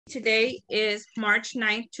Today is March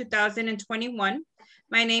 9th, 2021.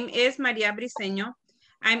 My name is Maria Briceño.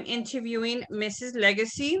 I'm interviewing Mrs.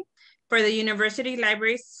 Legacy for the University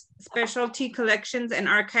Library's Specialty Collections and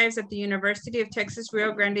Archives at the University of Texas,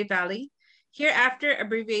 Rio Grande Valley, hereafter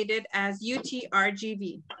abbreviated as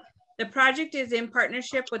UTRGV. The project is in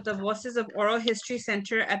partnership with the Voces of Oral History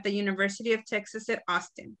Center at the University of Texas at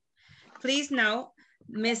Austin. Please note,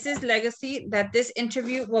 Mrs. Legacy, that this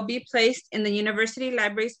interview will be placed in the University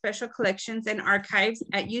Library Special Collections and Archives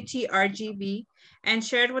at UTRGV and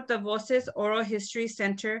shared with the Voces Oral History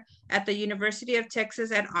Center at the University of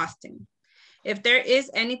Texas at Austin. If there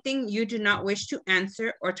is anything you do not wish to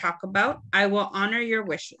answer or talk about, I will honor your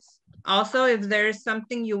wishes. Also, if there is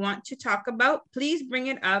something you want to talk about, please bring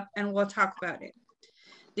it up and we'll talk about it.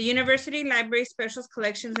 The University Library Special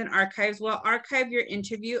Collections and Archives will archive your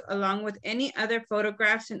interview along with any other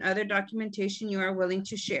photographs and other documentation you are willing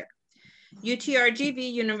to share.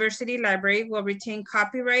 UTRGV University Library will retain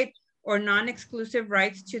copyright or non-exclusive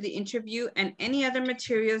rights to the interview and any other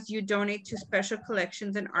materials you donate to Special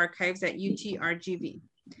Collections and Archives at UTRGV.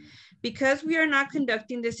 Because we are not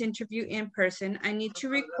conducting this interview in person, I need to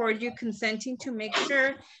record you consenting to make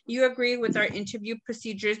sure you agree with our interview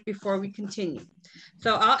procedures before we continue.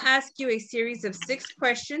 So I'll ask you a series of 6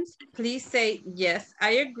 questions. Please say, yes,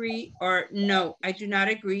 I agree, or no, I do not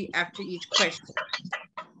agree after each question.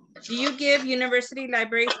 Do you give University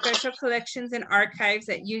Library Special Collections and Archives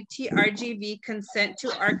at UTRGV consent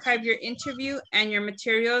to archive your interview and your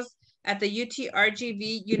materials at the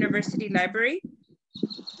UTRGV University Library?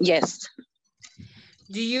 Yes.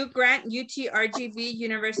 Do you grant UTRGV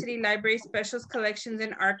University Library Special Collections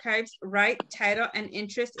and Archives right, title, and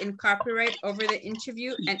interest in copyright over the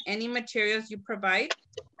interview and any materials you provide?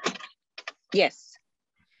 Yes.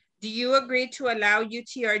 Do you agree to allow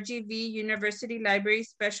UTRGV University Library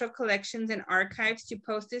Special Collections and Archives to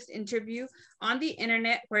post this interview on the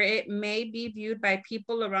internet where it may be viewed by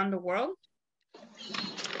people around the world?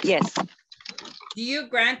 Yes. Do you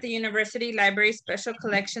grant the University Library Special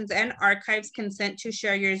Collections and Archives consent to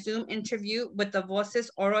share your Zoom interview with the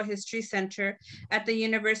Voces Oral History Center at the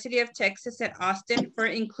University of Texas at Austin for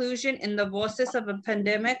inclusion in the Voces of a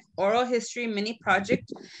Pandemic Oral History mini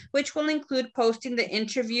project, which will include posting the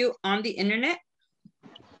interview on the internet?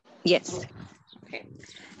 Yes. Okay.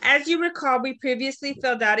 As you recall, we previously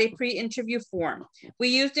filled out a pre-interview form. We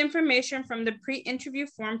used information from the pre-interview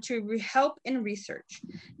form to help in research.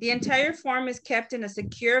 The entire form is kept in a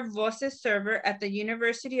secure Voces server at the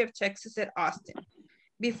University of Texas at Austin.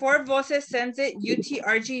 Before Voces sends it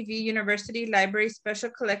UTRGV University Library Special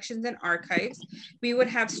Collections and Archives, we would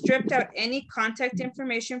have stripped out any contact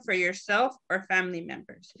information for yourself or family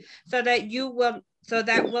members so that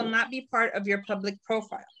will not be part of your public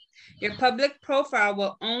profile. Your public profile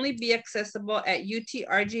will only be accessible at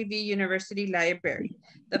UTRGV University Library.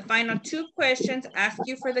 The final 2 questions ask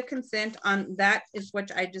you for the consent on that is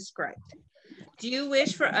what I described. Do you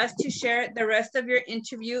wish for us to share the rest of your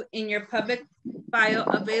interview in your public file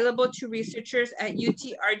available to researchers at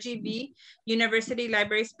UTRGV University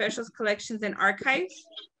Library Special Collections and Archives?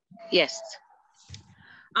 Yes.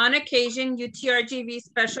 On occasion, UTRGV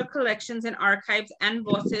Special Collections and Archives and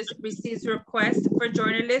Voces receives requests for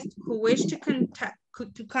journalists who wish to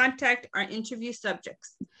contact our interview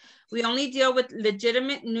subjects. We only deal with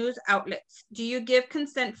legitimate news outlets. Do you give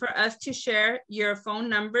consent for us to share your phone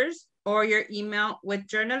numbers or your email with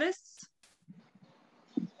journalists?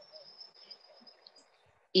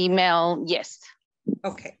 Email, yes.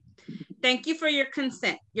 Okay. Thank you for your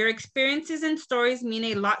consent. Your experiences and stories mean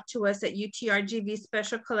a lot to us at UTRGV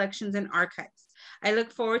Special Collections and Archives. I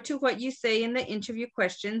look forward to what you say in the interview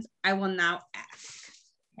questions. I will now ask.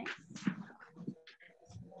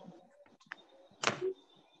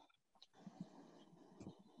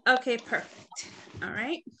 Okay, perfect. All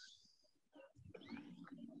right.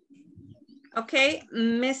 Okay,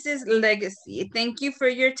 Mrs. Legacy, thank you for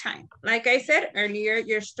your time. Like I said earlier,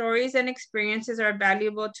 your stories and experiences are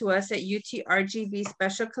valuable to us at UTRGV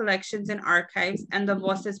Special Collections and Archives and the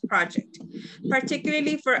Voces Project.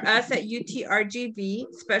 Particularly for us at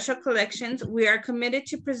UTRGV Special Collections, we are committed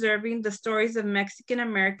to preserving the stories of Mexican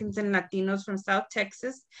Americans and Latinos from South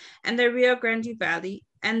Texas and the Rio Grande Valley,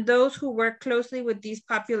 and those who work closely with these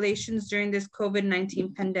populations during this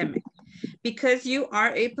COVID-19 pandemic. Because you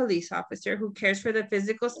are a police officer who cares for the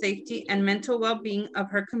physical safety and mental well-being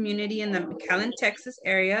of her community in the McAllen, Texas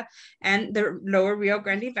area and the lower Rio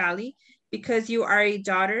Grande Valley, because you are a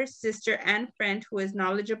daughter, sister, and friend who is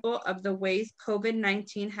knowledgeable of the ways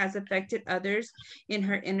COVID-19 has affected others in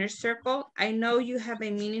her inner circle. I know you have a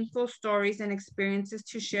meaningful stories and experiences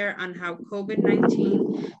to share on how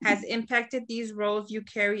COVID-19 has impacted these roles you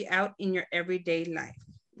carry out in your everyday life.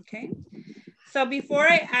 Okay. So before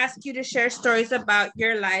I ask you to share stories about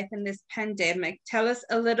your life in this pandemic, tell us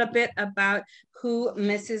a little bit about who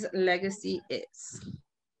Mrs. Legacy is.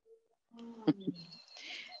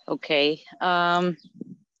 Okay.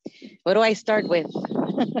 What do I start with?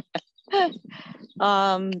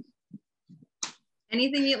 um,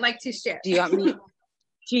 Anything you'd like to share? do you want me?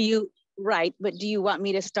 Right? But do you want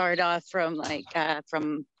me to start off from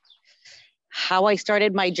from how I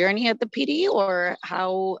started my journey at the PD, or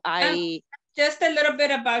how I? Just a little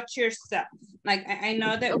bit about yourself. Like I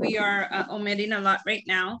know that we are omitting a lot right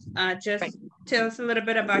now. Just right. Tell us a little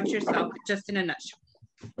bit about yourself, just in a nutshell.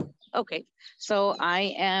 Okay, so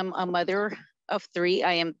I am a mother of 3.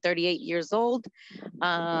 I am 38 years old.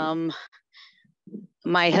 My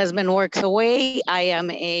husband works away. I am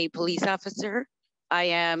a police officer. I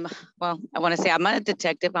am, well, I want to say I'm a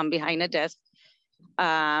detective. I'm behind a desk.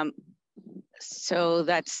 So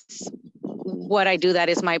that's what I do. That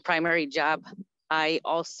is my primary job. I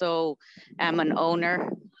also am an owner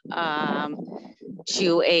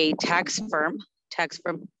to a tax firm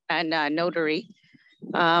and notary.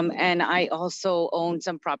 And I also own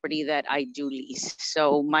some property that I do lease.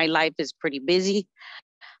 So my life is pretty busy.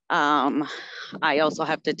 I also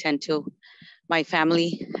have to tend to my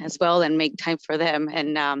family as well and make time for them.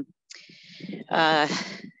 And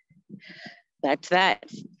that's that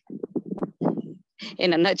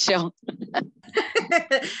in a nutshell.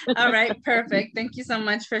 All right, perfect. Thank you so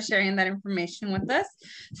much for sharing that information with us.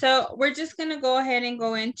 So we're just going to go ahead and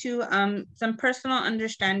go into some personal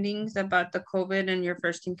understandings about the COVID and your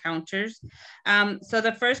first encounters. So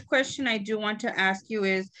the first question I do want to ask you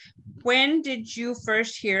is, when did you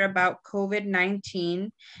first hear about COVID-19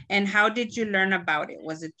 and how did you learn about it?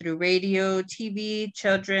 Was it through radio, TV,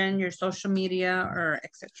 children, your social media, or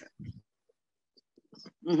etc.?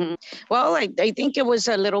 Mm-hmm. Well, I think it was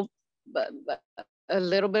a little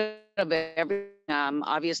bit of everything.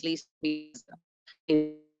 Obviously,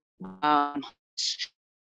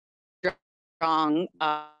 strong,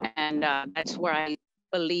 and that's where I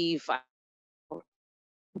believe I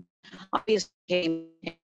obviously came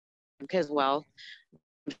as well.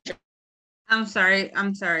 I'm sorry.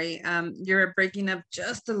 You're breaking up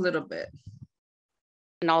just a little bit.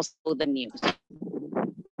 And also the news.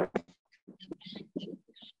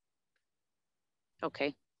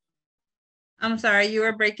 Okay. I'm sorry, you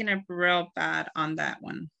were breaking up real bad on that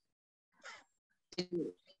one.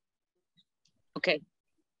 Okay.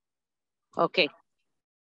 Okay.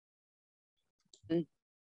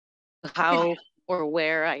 How or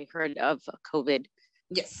where I heard of COVID.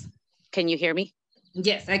 Yes. Can you hear me?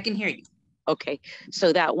 Yes, I can hear you. Okay.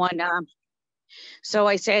 So that one, so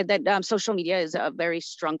I said that social media is a very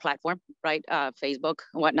strong platform, right? Facebook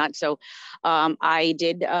and whatnot. So I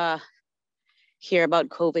did hear about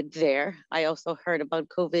COVID there. I also heard about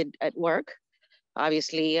COVID at work.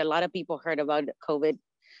 Obviously, a lot of people heard about COVID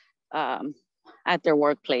at their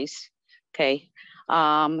workplace, okay?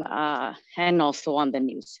 And also on the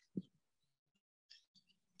news.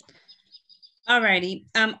 Alrighty.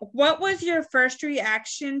 What was your first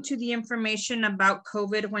reaction to the information about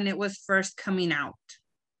COVID when it was first coming out?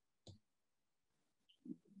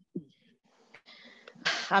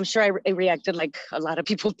 I'm sure I reacted like a lot of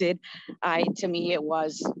people did. To me, it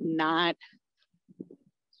was not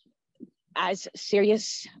as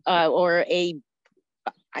serious I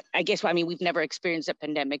guess, I mean, we've never experienced a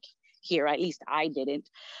pandemic here, at least I didn't.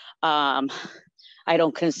 I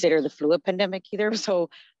don't consider the flu a pandemic either. So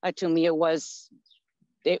to me, it wasn't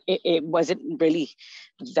really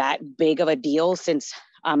that big of a deal since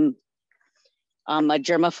I'm a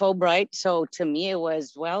germaphobe, right? So to me, it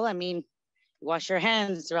was, well, I mean, wash your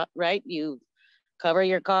hands, right? You cover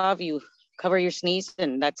your cough, you cover your sneeze,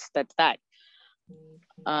 and that's that.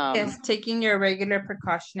 Yes, taking your regular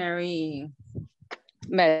precautionary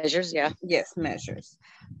measures, yeah. Yes, measures.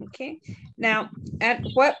 Okay. Now, at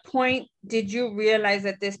what point did you realize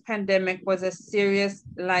that this pandemic was a serious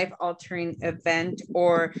life-altering event,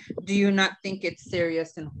 or do you not think it's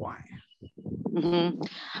serious, and why? Mm-hmm.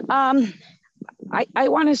 I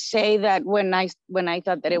want to say that when I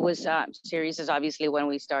thought that it was serious is obviously when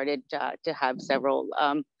we started to have several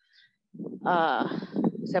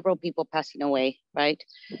people passing away, right?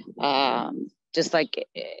 Just like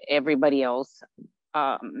everybody else.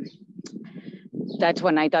 That's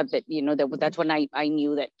when I thought that, you know, that's when I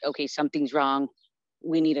knew that, okay, something's wrong.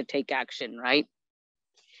 We need to take action, right?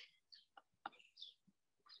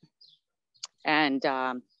 And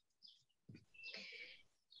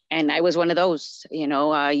I was one of those,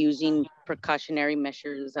 using precautionary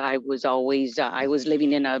measures. I was always, I was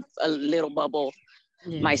living in a little bubble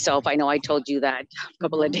myself. I know I told you that a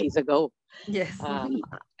couple of days ago. Yes.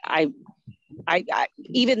 I,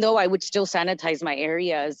 even though I would still sanitize my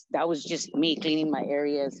areas, that was just me cleaning my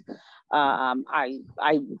areas.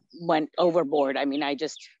 I went overboard. I mean,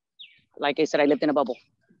 like I said, I lived in a bubble.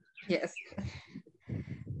 Yes.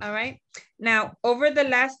 All right. Now, over the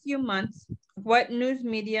last few months, what news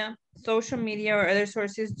media, social media, or other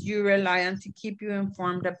sources do you rely on to keep you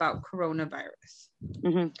informed about coronavirus?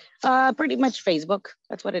 Pretty much Facebook.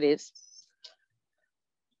 That's what it is.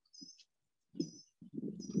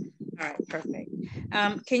 All right, perfect.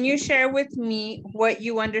 Can you share with me what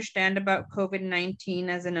you understand about COVID-19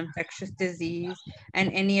 as an infectious disease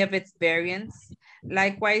and any of its variants?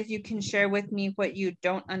 Likewise, you can share with me what you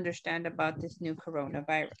don't understand about this new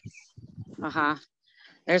coronavirus.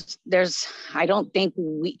 I don't think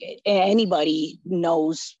anybody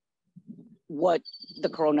knows what the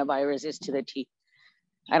coronavirus is to the T.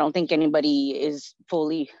 I don't think anybody is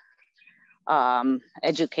fully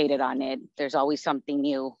educated on it. There's always something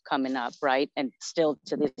new coming up, right? And still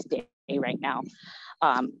to this day right now.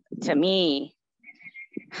 To me,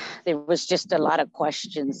 there was just a lot of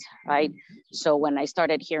questions, right? So when I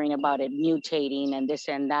started hearing about it mutating and this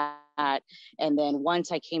and that, and then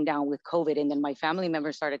once I came down with COVID, and then my family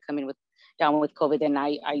members started coming down with COVID, and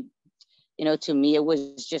I to me, it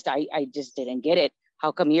was just, I just didn't get it.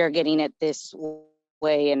 How come you're getting it this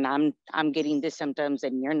way and I'm getting the symptoms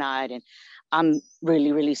and you're not, and I'm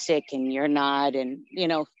really, really sick and you're not, and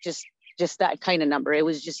just that kind of number. It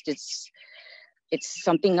was just, it's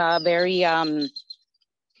something very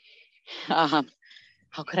how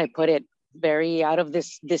could I put it? Very out of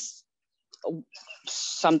this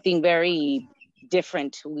something very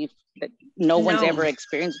different that no one's ever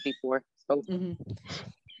experienced before. So.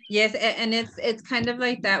 Yes, and it's kind of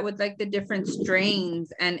like that with like the different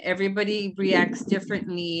strains, and everybody reacts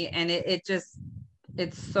differently, and it's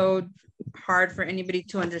so hard for anybody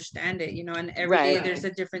to understand it, and every day there's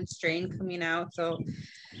a different strain coming out. So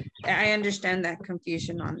I understand that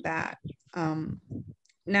confusion on that.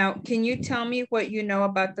 Now, can you tell me what you know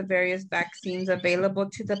about the various vaccines available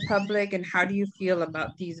to the public, and how do you feel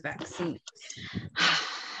about these vaccines?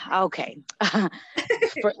 Okay.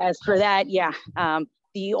 As for that, yeah.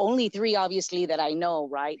 The only three, obviously, that I know,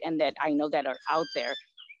 right, and that I know that are out there,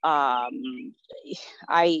 I'm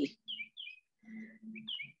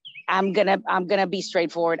gonna be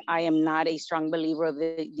straightforward. I am not a strong believer of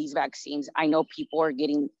these vaccines. I know people are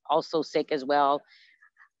getting also sick as well.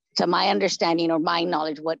 To my understanding or my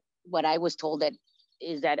knowledge, what I was told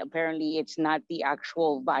is that apparently it's not the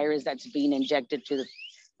actual virus that's being injected to the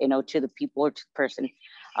people or to the person.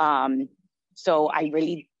 So I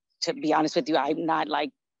really, to be honest with you, I'm not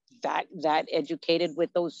like that educated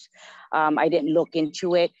with those. I didn't look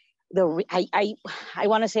into it. I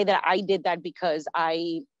want to say that I did that because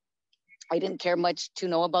I didn't care much to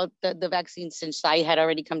know about the vaccine, since I had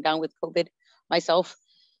already come down with COVID myself.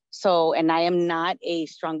 So, and I am not a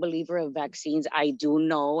strong believer of vaccines. I do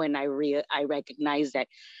know, and I recognize that,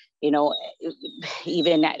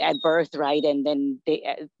 even at birth, right, and then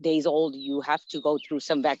days old, you have to go through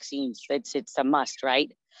some vaccines. It's a must,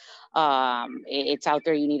 right? It's out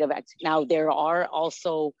there. You need a vaccine. Now, there are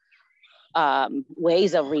also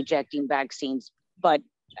ways of rejecting vaccines, but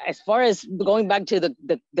as far as going back to the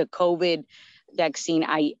COVID vaccine,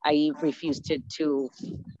 I refuse to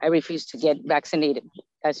get vaccinated.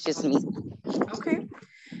 That's just me. Okay.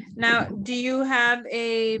 Now, do you have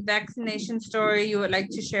a vaccination story you would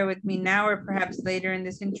like to share with me now, or perhaps later in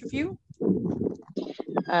this interview?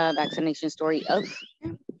 Vaccination story of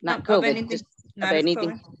not COVID, of anything, just of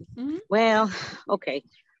anything. Mm-hmm. Well, okay.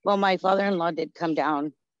 Well, my father-in-law did come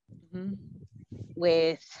down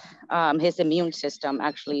with his immune system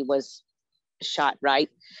actually was shot,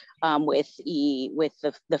 right, with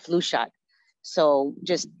the flu shot. So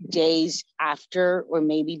just days after, or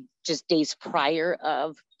maybe just days prior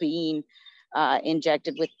of being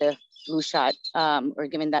injected with the flu shot or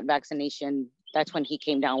given that vaccination, that's when he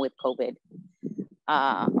came down with COVID.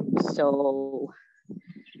 So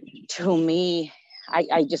to me,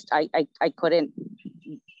 I couldn't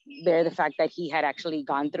bear the fact that he had actually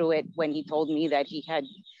gone through it. When he told me that he had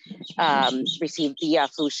received the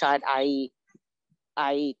flu shot, I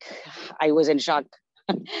was in shock.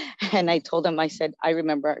 And I told him, I said, I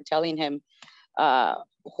remember telling him,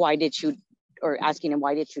 why did you, or asking him,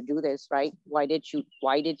 why did you do this, right? Why did you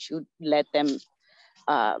let them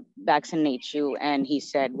vaccinate you? And he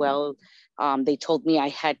said, well, they told me I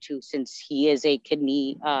had to, since he is a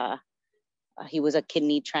kidney he was a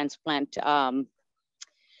kidney transplant. Donor?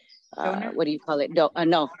 What do you call it?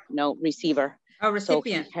 No, receiver. Oh,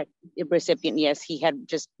 recipient. So he had a recipient. Yes, he had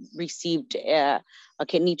just received a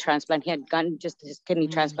kidney transplant. He had gotten just his kidney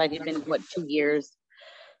transplant. It's been what, 2 years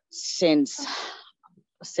since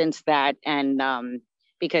that, and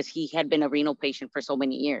because he had been a renal patient for so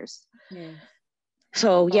many years. Yeah.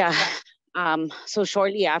 So yeah, so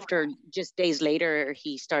shortly after, just days later,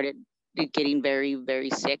 he started getting very, very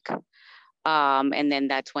sick. And then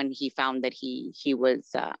that's when he found that he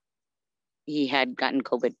had gotten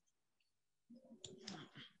COVID.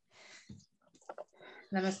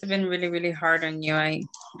 That must have been really, really hard on you.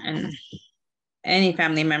 And any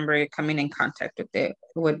family member coming in contact with it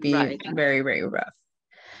would be Right. very, very rough.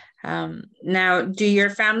 Now, do your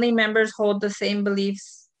family members hold the same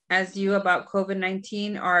beliefs as you about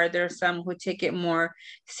COVID-19, or are there some who take it more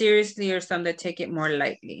seriously or some that take it more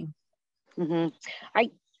lightly? Mm-hmm.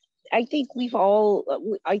 I think we all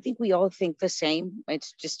think the same.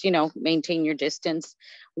 It's just, maintain your distance.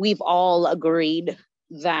 We've all agreed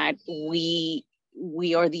that we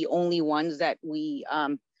are the only ones that we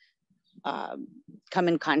come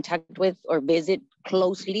in contact with or visit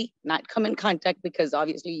closely, not come in contact, because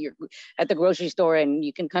obviously you're at the grocery store and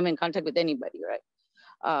you can come in contact with anybody, right?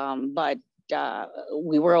 But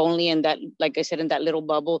we were only in that, like I said, in that little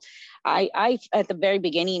bubble. I at the very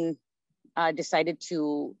beginning decided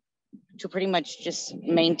to pretty much just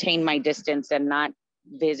maintain my distance and not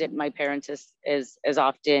visit my parents as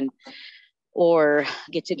often, or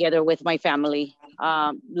get together with my family.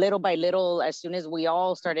 Little by little, as soon as we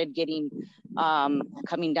all started getting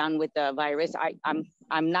coming down with the virus,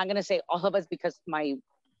 I'm not gonna say all of us, because my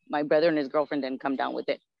brother and his girlfriend didn't come down with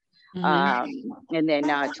it. And then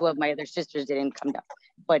 2 of my other sisters didn't come down,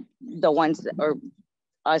 but the ones that, or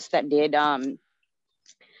us that did,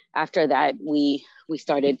 after that, we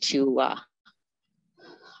started to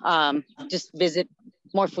just visit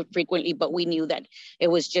more frequently, but we knew that it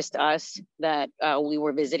was just us that we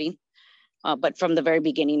were visiting. But from the very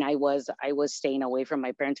beginning, I was staying away from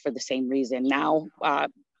my parents for the same reason. Now,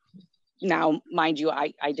 mind you,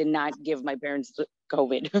 I did not give my parents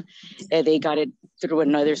COVID. They got it through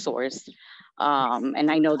another source.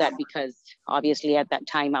 And I know that because obviously at that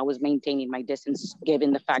time I was maintaining my distance,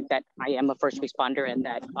 given the fact that I am a first responder and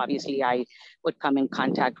that obviously I would come in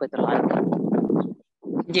contact with a lot of people.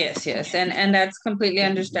 Yes, and that's completely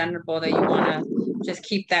understandable that you want to just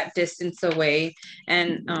keep that distance away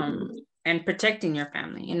and protecting your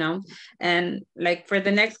family, and like for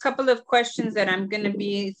the next couple of questions that I'm going to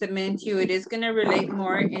be submitting to you, it is going to relate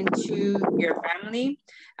more into your family.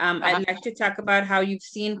 I'd like to talk about how you've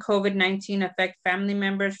seen COVID-19 affect family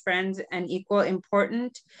members, friends, and equal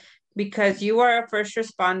important. Because you are a first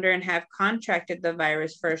responder and have contracted the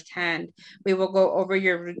virus firsthand, we will go over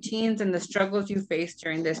your routines and the struggles you faced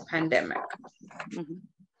during this pandemic.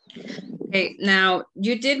 Okay, now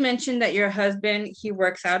you did mention that your husband, he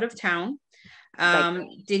works out of town. Right.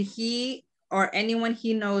 Did he or anyone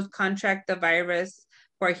he knows contract the virus,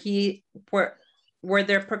 were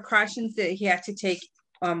there precautions that he had to take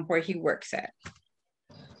where he works at?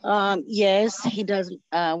 Yes, he does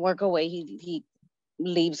work away. He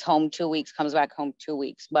leaves home 2 weeks, comes back home 2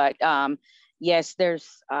 weeks. But yes,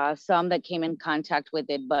 there's some that came in contact with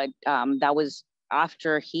it, but that was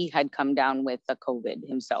after he had come down with the COVID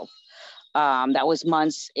himself. That was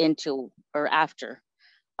months into or after.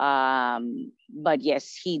 But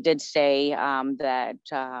yes, he did say that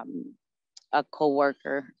a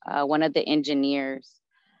coworker, one of the engineers,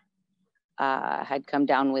 had come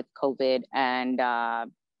down with COVID, and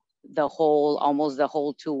almost the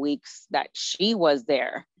whole 2 weeks that she was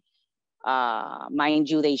there, mind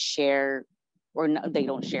you, they share, or no, they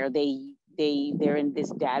don't share, they're in this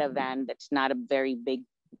data van that's not a very big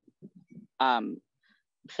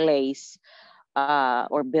place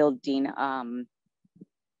or building,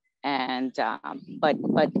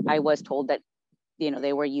 but I was told that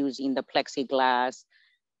they were using the plexiglass,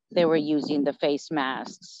 they were using the face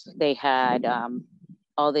masks, they had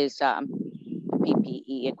all this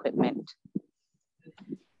PPE equipment.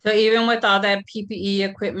 So even with all that PPE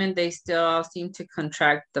equipment, they still all seem to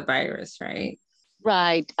contract the virus, right?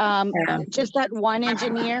 Right. Just that one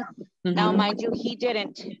engineer. Now, mind you, he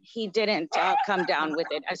didn't come down with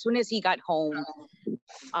it. As soon as he got home,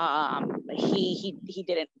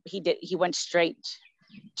 he went straight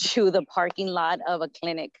to the parking lot of a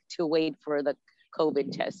clinic to wait for the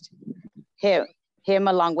COVID test. Him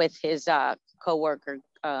along with his coworker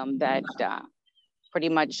that pretty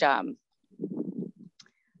much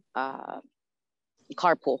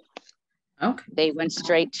carpool. Okay. They went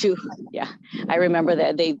straight to, yeah, I remember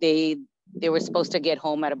that they they were supposed to get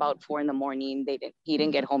home at about 4 in the morning. He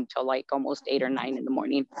didn't get home till like almost 8 or 9 in the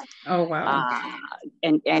morning. Oh, wow.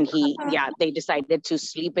 And they decided to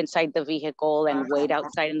sleep inside the vehicle and wait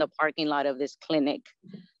outside in the parking lot of this clinic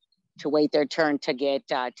to wait their turn to get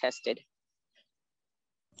tested.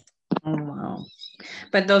 Oh, wow.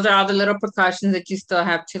 But those are all the little precautions that you still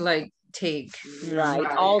have to like take. Right.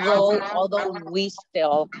 Although we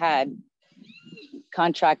still had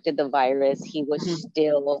contracted the virus, he was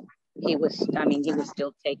still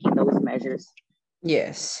taking those measures.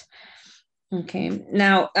 Yes. Okay.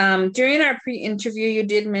 Now, during our pre-interview, you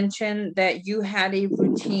did mention that you had a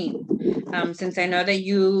routine. Since I know that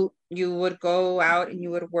you would go out and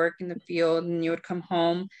you would work in the field and you would come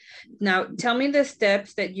home. Now, tell me the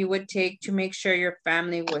steps that you would take to make sure your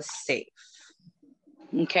family was safe.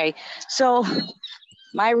 Okay. So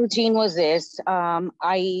my routine was this.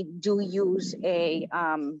 I do use a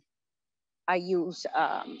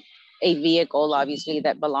vehicle, obviously,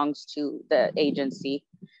 that belongs to the agency.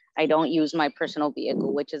 I don't use my personal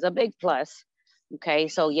vehicle, which is a big plus. Okay,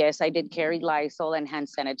 so yes, I did carry Lysol and hand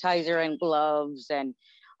sanitizer and gloves and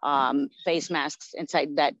face masks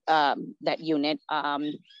inside that unit.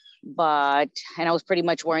 And I was pretty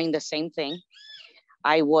much wearing the same thing.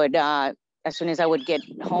 I would, as soon as I would get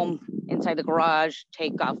home inside the garage,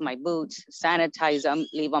 take off my boots, sanitize them,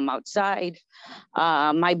 leave them outside.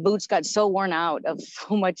 My boots got so worn out of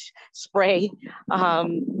so much spray.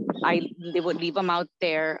 They would leave them out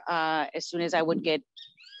there. As soon as I would get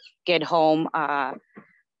home,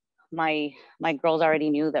 my girls already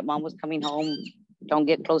knew that mom was coming home. Don't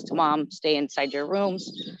get close to mom, stay inside your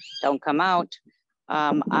rooms, don't come out.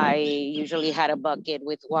 I usually had a bucket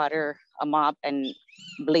with water, a mop, and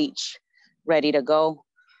bleach ready to go.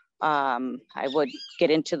 I would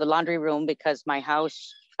get into the laundry room because my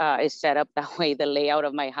house is set up that way, the layout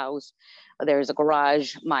of my house. There's a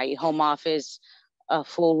garage, my home office, a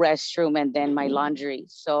full restroom, and then my laundry.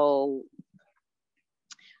 So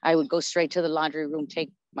I would go straight to the laundry room,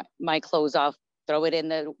 take my clothes off, throw it in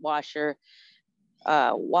the washer,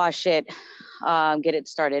 wash it, get it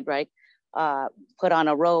started, right? Put on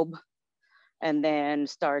a robe, and then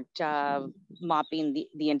start mopping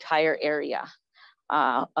the entire area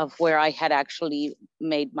of where I had actually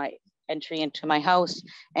made my entry into my house.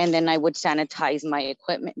 And then I would sanitize my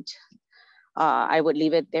equipment. I would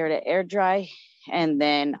leave it there to air dry. And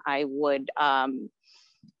then I would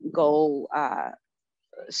go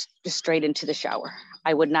straight into the shower.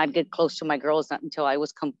 I would not get close to my girls until I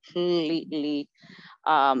was completely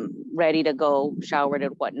ready to go, showered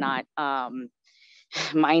and whatnot.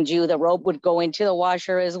 Mind you, the rope would go into the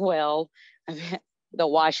washer as well. The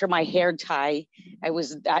washer, my hair tie, I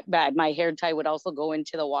was that bad. My hair tie would also go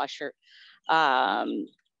into the washer. And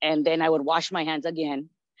then I would wash my hands again.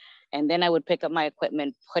 And then I would pick up my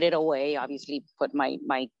equipment, put it away, obviously put my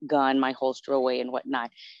gun, my holster away and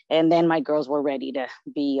whatnot. And then my girls were ready to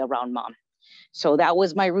be around mom. So that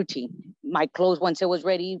was my routine. My clothes, once it was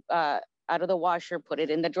ready, out of the washer, put it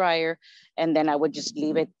in the dryer, and then I would just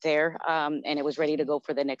leave it there, and it was ready to go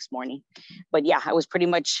for the next morning. But yeah, I was pretty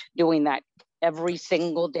much doing that every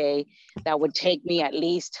single day. That would take me at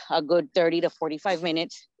least a good 30 to 45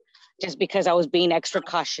 minutes, just because I was being extra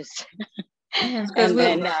cautious. Yeah, because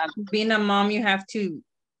being a mom, you have to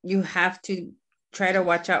try to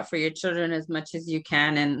watch out for your children as much as you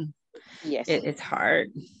can, and yes, it's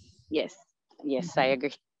hard. Yes, I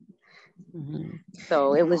agree. Mm-hmm.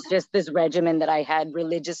 So it was just this regimen that I had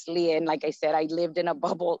religiously. And like I said, I lived in a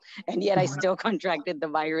bubble, and yet I still contracted the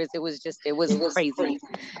virus. It was crazy.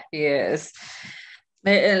 Yes.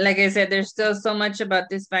 Like I said, there's still so much about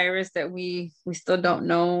this virus that we still don't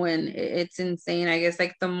know. And it's insane. I guess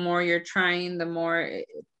like the more you're trying, the more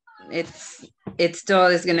it still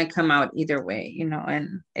is going to come out either way,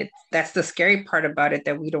 and that's the scary part about it,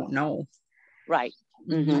 that we don't know. Right.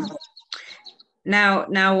 Mm-hmm. Now,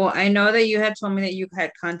 I know that you had told me that you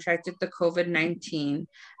had contracted the COVID-19.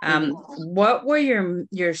 What were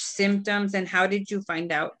your symptoms, and how did you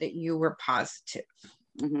find out that you were positive?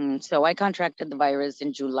 So I contracted the virus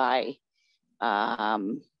in July. I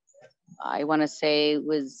want to say it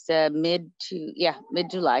was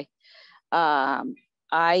mid-July. I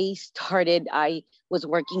was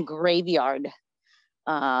working graveyard.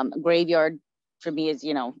 Graveyard for me is,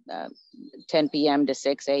 10 p.m. to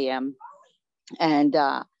 6 a.m. And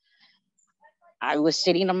I was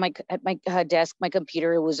sitting at my desk, my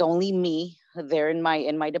computer. It was only me there in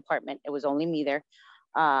my department. It was only me there.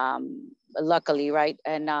 Luckily, right?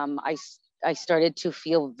 And I started to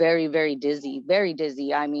feel very, very dizzy, very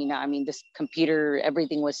dizzy. I mean, this computer,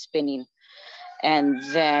 everything was spinning. And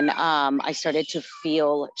then I started to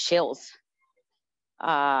feel chills.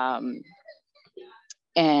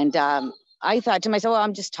 And I thought to myself, well,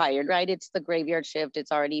 I'm just tired, right? It's the graveyard shift.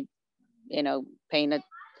 It's already, paying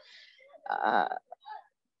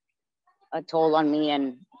a toll on me,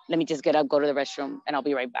 and let me just get up, go to the restroom, and I'll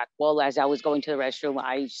be right back. Well, as I was going to the restroom,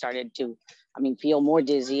 I started to, feel more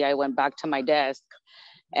dizzy. I went back to my desk,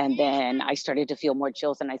 and then I started to feel more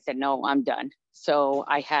chills, and I said, no, I'm done. So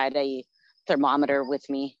I had a thermometer with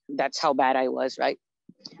me. That's how bad I was, right?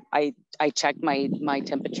 I checked my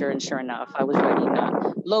temperature, and sure enough, I was already in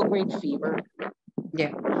a low-grade fever.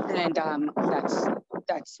 Yeah. And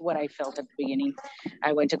that's what I felt at the beginning.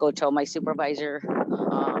 I went to go tell my supervisor,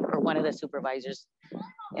 or one of the supervisors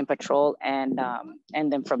in patrol, and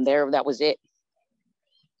then from there, that was it.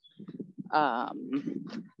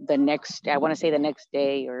 The next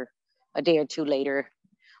day or a day or two later,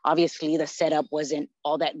 obviously the setup wasn't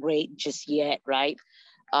all that great just yet, right?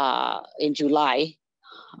 In July,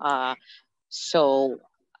 so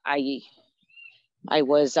I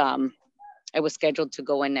was scheduled to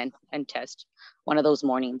go in and test one of those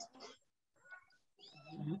mornings.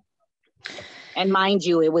 And mind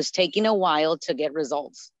you, it was taking a while to get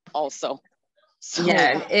results also. So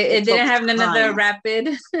yeah, it didn't have none of the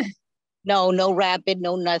rapid. No rapid,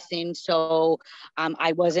 no nothing. So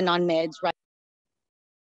I wasn't on meds, right?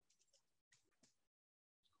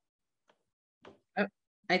 Oh,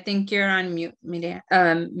 I think you're on mute,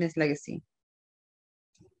 Miss Legacy.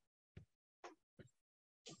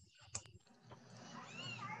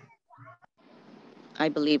 I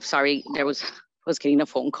believe, sorry, was getting a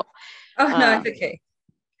phone call. Oh, no, it's okay.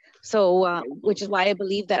 So, which is why I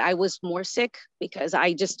believe that I was more sick, because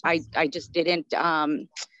I just didn't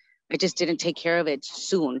take care of it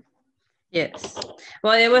soon. Yes.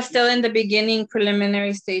 Well, it was still in the beginning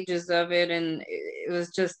preliminary stages of it, and it was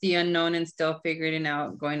just the unknown and still figuring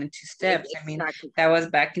out, going into steps. Exactly. That was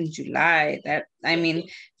back in July.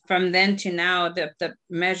 From then to now, the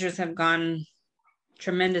measures have gone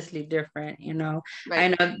tremendously different, Right. I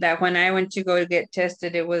know that when I went to go get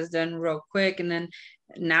tested, it was done real quick, and then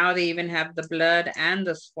now they even have the blood and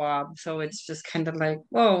the swab, so it's just kind of like,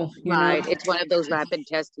 whoa, right. It's one of those rapid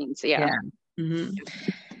testings. Yeah. Mm-hmm.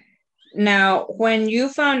 Now, when you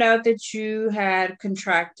found out that you had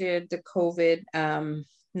contracted the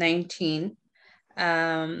COVID-19,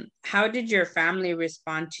 how did your family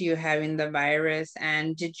respond to you having the virus?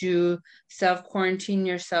 And did you self-quarantine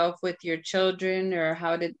yourself with your children, or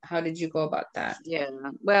how did you go about that? Yeah,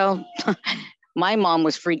 well, my mom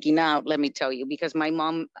was freaking out, let me tell you, because my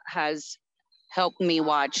mom has helped me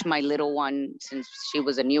watch my little one since she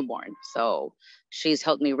was a newborn. So she's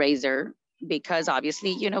helped me raise her, because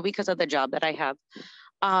obviously, because of the job that I have.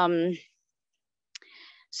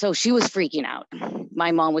 So she was freaking out.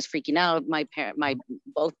 My mom was freaking out.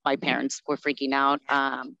 Both my parents were freaking out.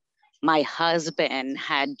 My husband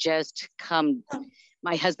had just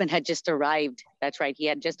arrived. That's right. He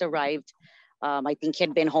had just arrived. I think he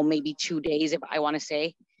had been home maybe 2 days, if I want to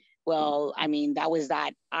say. Well, that was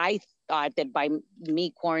that. I thought that by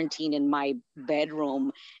me quarantining in my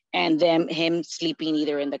bedroom and then him sleeping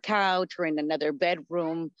either in the couch or in another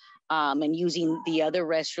bedroom, and using the other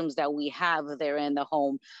restrooms that we have there in the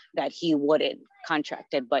home, that he wouldn't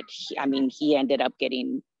contract it. But he ended up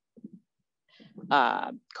getting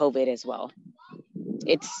COVID as well.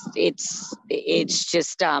 It's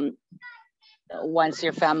just once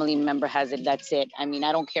your family member has it, that's it. I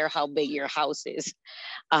don't care how big your house is,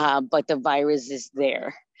 but the virus is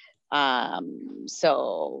there.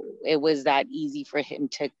 So it was that easy for him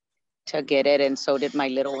to get it, and so did my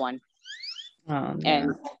little one.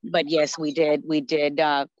 But yes, we did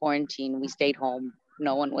quarantine. We stayed home.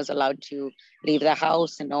 No one was allowed to leave the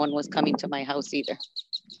house, and no one was coming to my house either.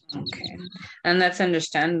 Okay. And that's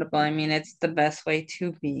understandable. It's the best way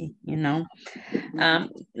to be, Now,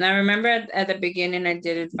 remember at the beginning, I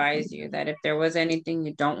did advise you that if there was anything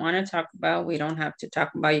you don't want to talk about, we don't have to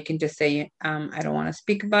talk about. You can just say, I don't want to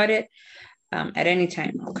speak about it at any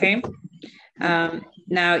time. Okay.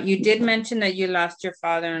 Now, you did mention that you lost your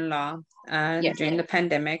father-in-law during the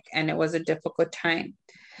pandemic, and it was a difficult time.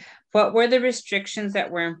 What were the restrictions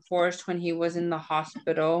that were enforced when he was in the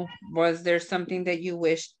hospital? Was there something that you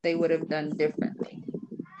wished they would have done differently?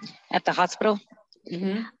 At the hospital?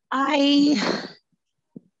 Mm-hmm.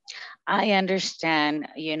 I understand,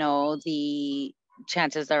 the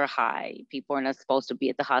chances are high. People are not supposed to be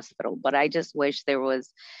at the hospital, but I just wish there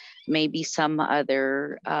was maybe some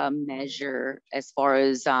other measure as far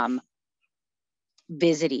as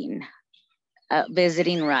visiting,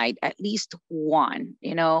 right? At least one,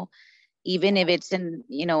 even if it's in,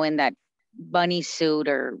 in that bunny suit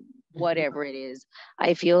or whatever it is.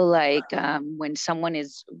 I feel like when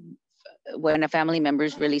a family member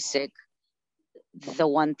is really sick, the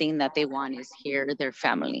one thing that they want is hear their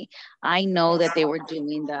family. I know that they were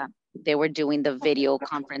doing the video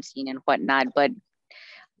conferencing and whatnot, but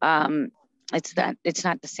it's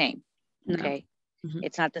not the same. Okay. No.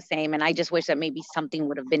 It's not the same. And I just wish that maybe something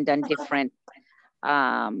would have been done different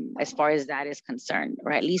as far as that is concerned,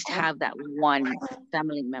 or at least have that one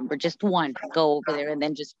family member, just one, go over there and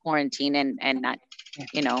then just quarantine and not,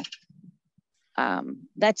 you know,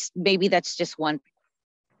 that's just one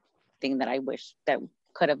thing that I wish that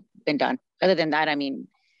could have been done. Other than that, I mean,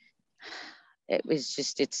 it was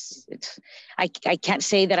just, I can't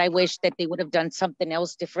say that I wish that they would have done something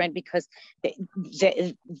else different, because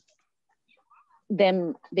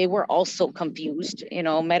they were also confused, you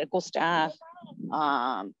know, medical staff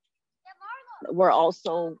were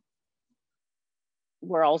also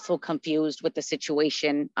confused with the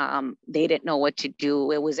situation. They didn't know what to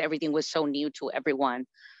do. Everything was so new to everyone.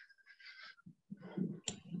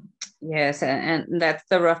 Yes, and that's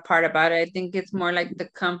the rough part about it. I think it's more like the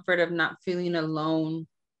comfort of not feeling alone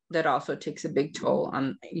that also takes a big toll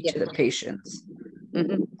on each of the patients.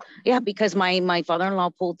 Mm-hmm. Yeah, because my father-in-law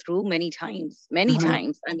pulled through many times. I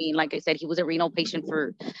mean, like I said, he was a renal patient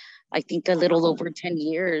for, I think, a little over 10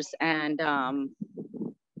 years, and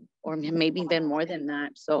or maybe even more than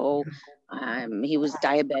that. So he was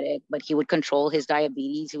diabetic, but he would control his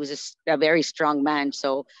diabetes. He was a very strong man.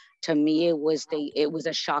 So to me, it was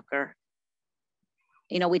a shocker.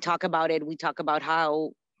 You know, we talk about it. We talk about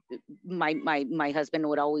how my husband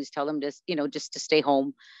would always tell him just to stay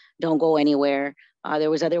home, don't go anywhere.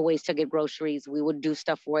 There was other ways to get groceries. We would do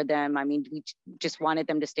stuff for them. I mean, we just wanted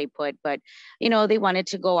them to stay put, but they wanted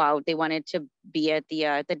to go out. They wanted to be at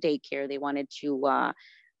the daycare. They wanted to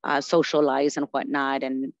socialize and whatnot.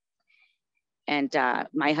 And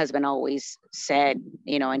my husband always said,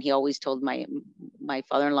 and he always told my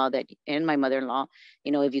father-in-law that, and my mother-in-law,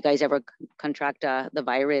 if you guys ever contract the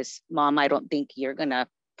virus, Mom, I don't think you're gonna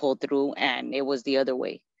pull through. And it was the other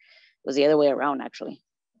way. It was the other way around, actually.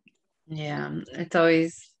 Yeah, it's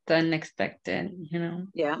always the unexpected,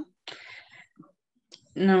 Yeah.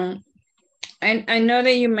 No, I know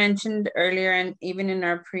that you mentioned earlier, and even in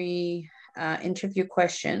our interview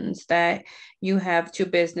questions, that you have two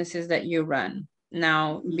businesses that you run.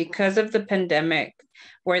 Now, because of the pandemic,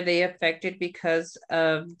 were they affected because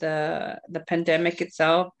of the pandemic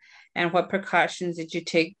itself? And what precautions did you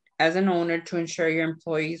take as an owner to ensure your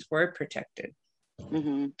employees were protected?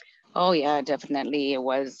 Mm-hmm. Oh yeah, definitely. It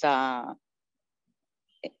was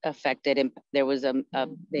affected, and there was a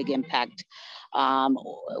big impact.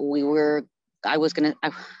 We were,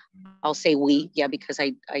 I'll say we, yeah, because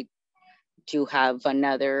I do have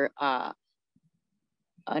another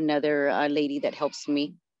lady that helps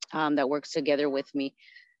me, that works together with me.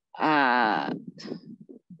 I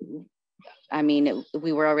mean,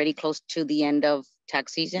 we were already close to the end of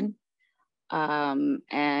tax season,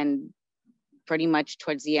 and pretty much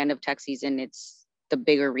towards the end of tax season, it's the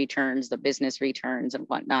bigger returns, the business returns and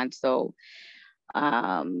whatnot. So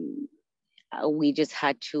we just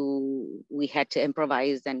had to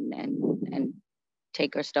improvise and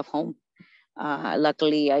take our stuff home.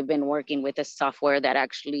 Luckily, I've been working with a software that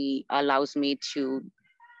actually allows me to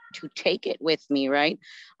take it with me, right?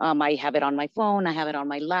 I have it on my phone, I have it on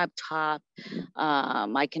my laptop.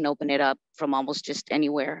 I can open it up from almost just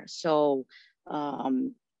anywhere. So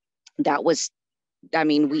that was,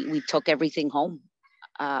 we took everything home,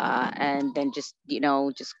 and then just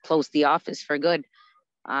closed the office for good.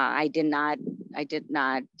 I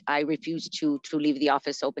refused to leave the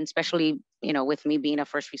office open, especially, with me being a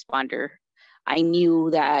first responder. I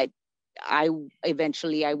knew that I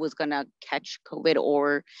was gonna catch COVID,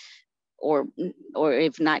 or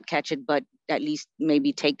if not catch it, but at least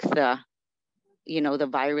maybe take the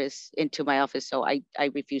virus into my office. So I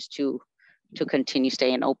refused to continue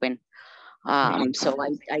staying open. So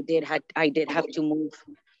I did have to move.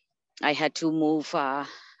 I had to move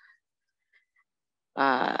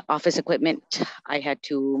office equipment. I had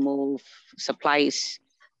to move supplies,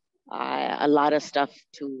 a lot of stuff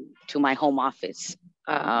to my home office.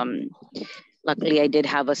 Luckily, I did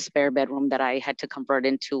have a spare bedroom that I had to convert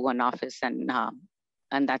into an office, and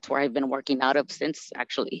that's where I've been working out of since,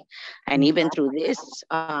 actually. And even through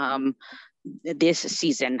this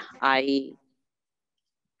season,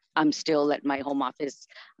 I'm still at my home office.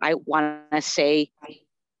 I want to say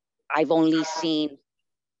I've only seen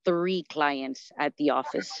 3 clients at the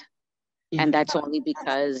office. Yeah. And that's only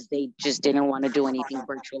because they just didn't want to do anything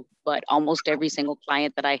virtual. But almost every single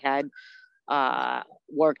client that I had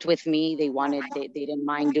worked with me. They didn't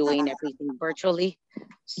mind doing everything virtually.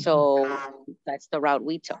 So that's the route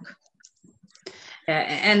we took. Yeah,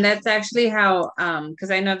 and that's actually how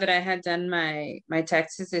because I know that I had done my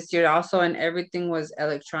taxes this year also, and everything was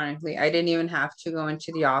electronically. I didn't even have to go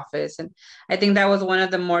into the office, and I think that was one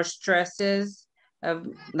of the more stresses of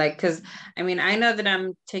like, because I mean I know that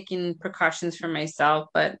I'm taking precautions for myself,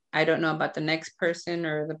 but I don't know about the next person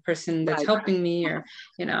or the person that's Right. helping me, or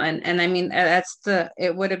and I mean that's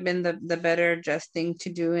it would have been the better just thing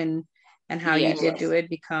to do, and how you Yes. did do it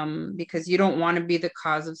become, because you don't want to be the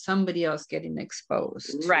cause of somebody else getting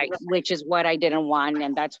exposed. Right, which is what I didn't want,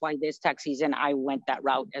 and that's why this tax season I went that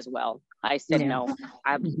route as well. I said Yeah. no.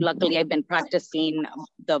 Luckily I've been practicing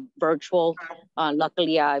the virtual.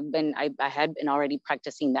 Luckily I had been already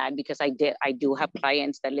practicing that because I do have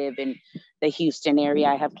clients that live in the Houston area.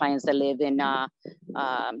 I have clients that live in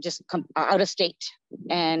just out of state,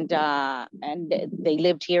 and they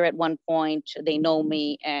lived here at one point. They know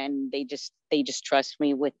me, and they just trust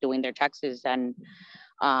me with doing their taxes. And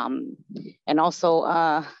also,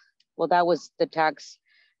 well, that was the tax.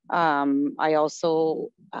 I also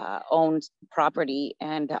own property,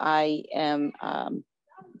 and I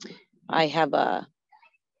have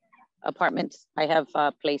apartments. I have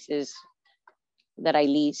places that I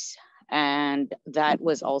lease, and that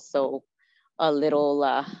was also a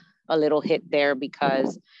little hit there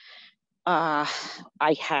because I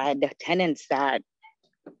had tenants that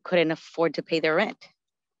couldn't afford to pay their rent.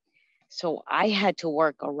 So I had to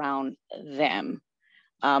work around them.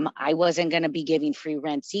 I wasn't going to be giving free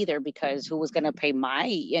rents either, because who was going to pay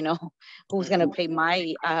who was going to pay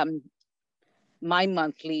my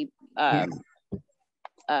monthly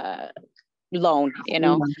loan,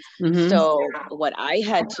 Mm-hmm. So what I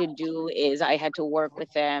had to do is I had to work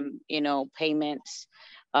with them, payments.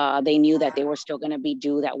 They knew that they were still going to be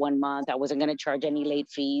due that 1 month. I wasn't going to charge any late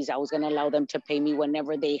fees. I was going to allow them to pay me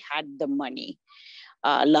whenever they had the money.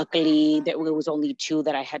 Luckily, there was only 2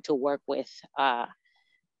 that I had to work with,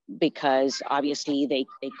 because obviously they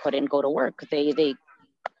couldn't go to work. They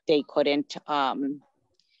couldn't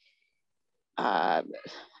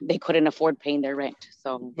they couldn't afford paying their rent.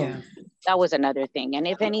 So Yeah. that was another thing. And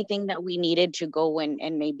if anything that we needed to go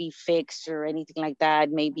and maybe fix or anything like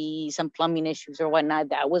that, maybe some plumbing issues or whatnot,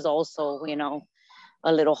 that was also,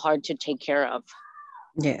 a little hard to take care of.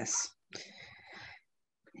 Yes.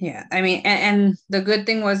 Yeah. I mean, and the good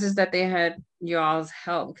thing was is that they had y'all's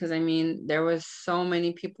help, because I mean there was so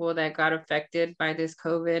many people that got affected by this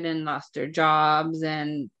COVID and lost their jobs,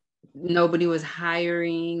 and nobody was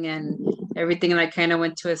hiring, and everything like kind of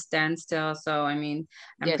went to a standstill. So I mean,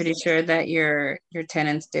 I'm Yes. pretty sure that your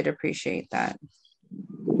tenants did appreciate that.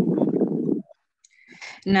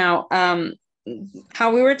 Now,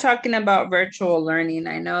 how we were talking about virtual learning,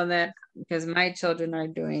 I know that because my children are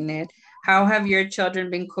doing it. How have your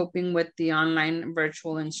children been coping with the online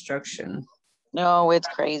virtual instruction? No, it's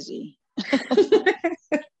crazy.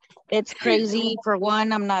 It's crazy. For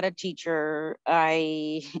one, I'm not a teacher.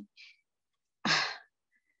 I'm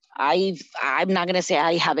not gonna say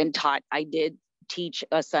I haven't taught. I did teach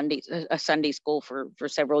a Sunday school for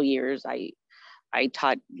several years. I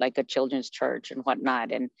taught like a children's church and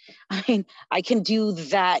whatnot, and I mean I can do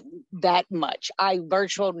that much.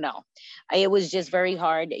 Virtual, no. It was just very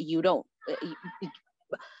hard. You don't.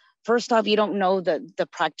 First off, you don't know the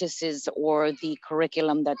practices or the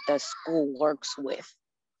curriculum that the school works with.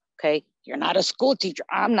 Okay, you're not a school teacher.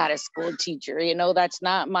 I'm not a school teacher. That's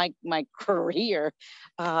not my career.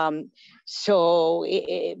 So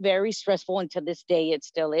very stressful, and to this day it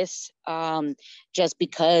still is. Just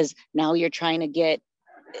because now you're trying to get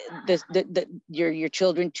your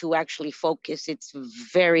children to actually focus. It's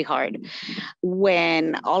very hard.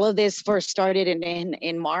 When all of this first started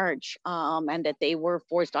in March, and that they were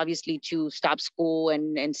forced obviously to stop school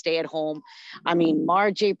and stay at home. I mean,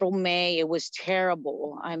 March, April, May, it was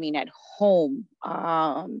terrible. I mean, at home,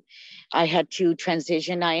 I had to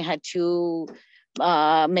transition. I had to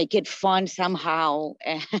make it fun somehow,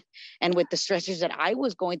 and with the stressors that I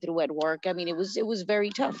was going through at work, I mean, it was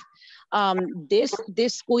very tough. This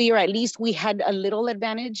school year, at least we had a little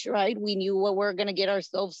advantage, right? We knew what we're going to get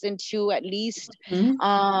ourselves into, at least. Mhm.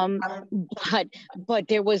 But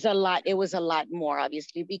there was a lot. It was a lot more,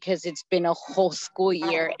 obviously, because it's been a whole school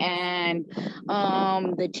year, and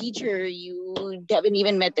the teacher, you haven't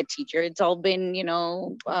even met the teacher. It's all been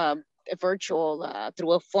virtual,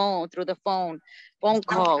 through the phone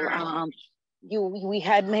call. We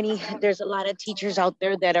had many. There's a lot of teachers out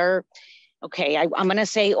there that are, okay, I'm going to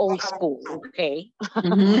say old school, okay?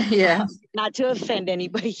 Yeah. Not to offend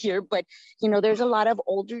anybody here, but, there's a lot of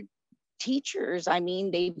older teachers. I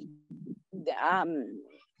mean, um,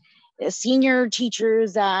 senior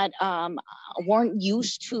teachers that weren't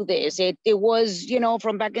used to this. It was, you know,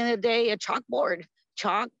 from back in the day, a chalkboard,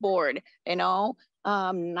 you know,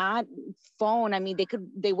 not phone. I mean,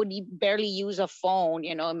 they would barely use a phone,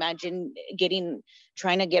 you know. Imagine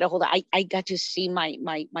trying to get a hold of. I got to see my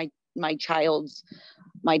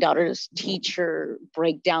daughter's teacher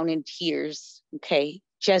break down in tears, okay,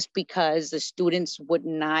 just because the students would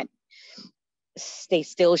not stay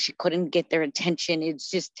still. She couldn't get their attention. It's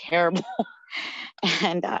just terrible.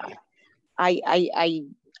 And I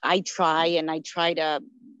try to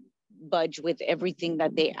budge with everything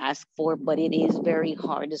that they ask for, but it is very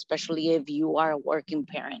hard, especially if you are a working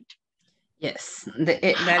parent. Yes, that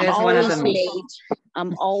is one of the main.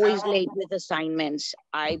 I'm always late with assignments.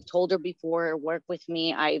 I've told her before, work with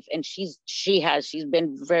me. She's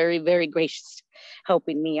been very, very gracious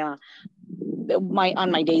helping me. On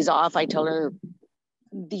my days off, I tell her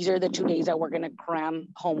these are the 2 days that we're going to cram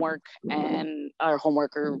homework and our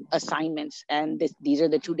homework or assignments. And these are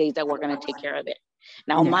the 2 days that we're going to take care of it.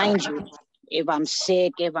 Now, mind you, if I'm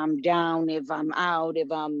sick, if I'm down, if I'm out,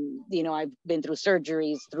 if I'm, you know, I've been through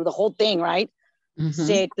surgeries, through the whole thing, right?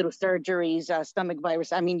 Sick, through surgeries, stomach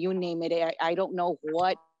virus. I mean, you name it. I don't know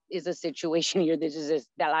what is the situation here. That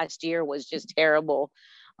last year was just terrible.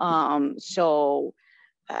 So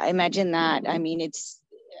imagine that. I mean,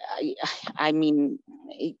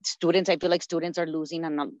 students, I feel like students are losing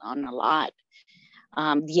on a lot.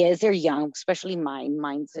 Yes, they're young, especially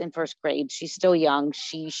mine's in first grade. She's still young.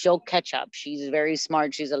 She'll catch up. She's very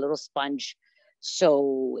smart. She's a little sponge.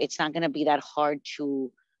 So it's not going to be that hard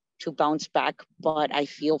to bounce back. But I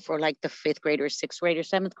feel for like the 5th graders, 6th graders,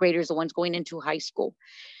 7th graders, the ones going into high school.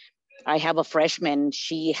 I have a freshman.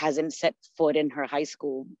 She hasn't set foot in her high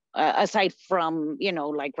school, aside from, you know,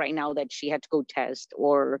 like right now that she had to go test,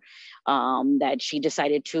 or that she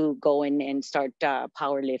decided to go in and start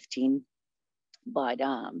powerlifting. But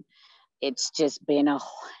it's just been a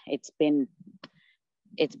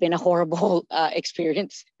horrible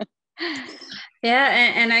experience.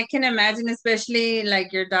 Yeah, and I can imagine, especially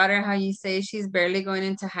like your daughter, how you say she's barely going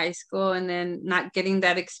into high school and then not getting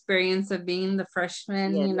that experience of being the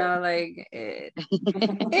freshman, you know, like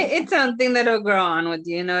it's something that'll grow on with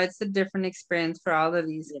you, you know. It's a different experience for all of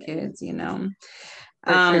these kids, you know.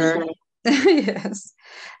 For sure. Yes.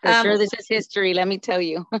 For sure, this is history, let me tell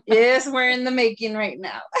you. Yes, we're in the making right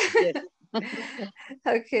now. Yes.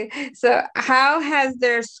 Okay, so how has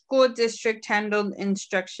their school district handled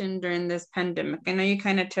instruction during this pandemic? I know you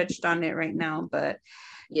kind of touched on it right now, but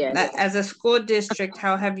yes, as a school district,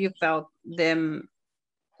 how have you felt them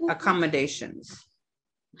accommodations?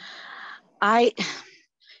 I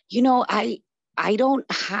don't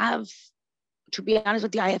have, to be honest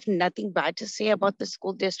with you, I have nothing bad to say about the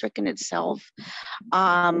school district in itself.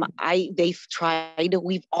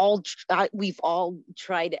 We've all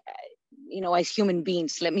tried, you know, as human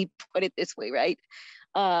beings, let me put it this way, right?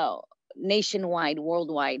 Nationwide,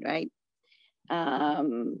 worldwide, right?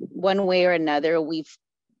 One way or another, we've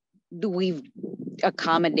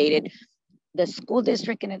accommodated. The school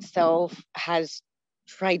district in itself has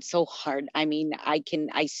tried so hard. I mean, I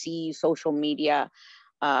see social media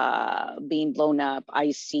being blown up.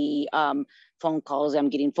 I see phone calls. I'm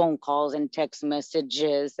getting phone calls and text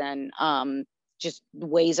messages, and just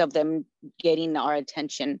ways of them getting our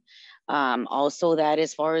attention. Also, that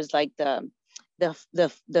as far as like the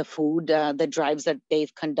food, the drives that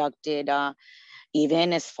they've conducted,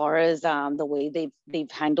 even as far as the way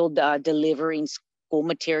they've handled delivering school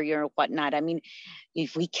material or whatnot. I mean,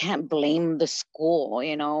 if we can't blame the school,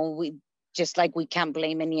 you know, we just like we can't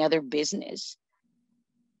blame any other business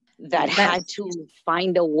that had to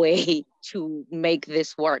find a way to make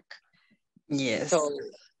this work. Yes. So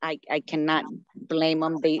I cannot blame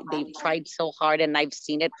them. They've tried so hard, and I've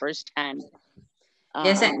seen it firsthand.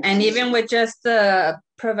 Yes, and even with just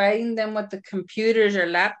providing them with the computers or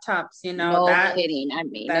laptops, you know, no kidding. I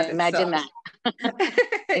mean, imagine that.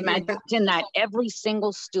 Imagine that every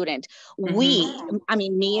single student. I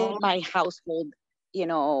mean, me and my household, you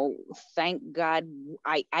know, thank God,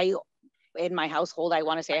 I in my household, I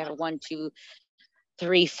want to say I have 1, 2,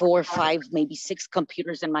 3, 4, 5, maybe 6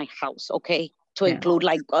 computers in my house. Okay, to include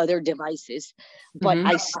like other devices, but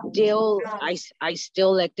I still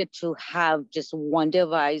elected to have just one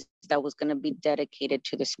device that was going to be dedicated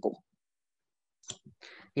to the school.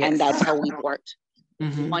 And that's how we worked.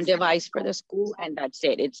 One device for the school, and that's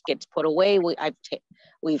it. It gets put away.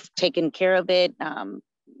 We've taken care of it,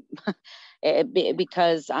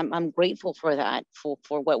 because I'm grateful for that,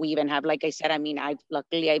 for what we even have. Like I said, I mean,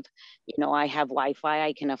 luckily you know, I have Wi-Fi,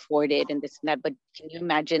 I can afford it and this and that. But can you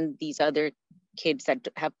imagine these other kids that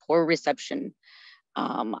have poor reception,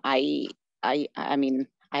 I mean,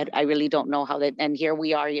 I really don't know how that, and here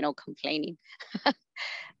we are, complaining.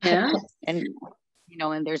 Yeah. And,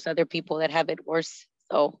 and there's other people that have it worse.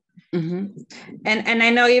 So. Mm-hmm. And I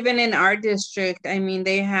know even in our district, I mean,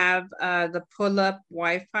 they have the pull-up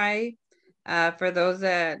Wi-Fi. For those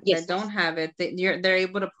that don't have it, they're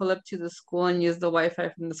able to pull up to the school and use the Wi-Fi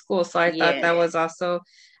from the school. So I thought that was also,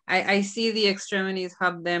 I see the extremities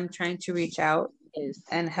of them trying to reach out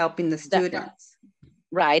and helping the students.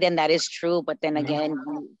 Right, and that is true. But then again,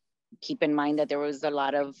 keep in mind that there was a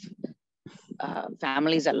lot of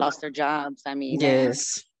families that lost their jobs. I mean,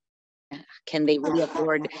 yes. Can they really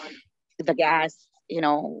afford the gas?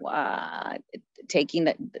 Taking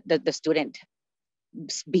the student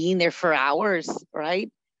being there for hours,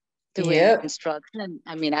 right? Through instruction.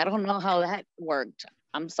 I mean, I don't know how that worked.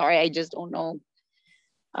 I'm sorry, I just don't know.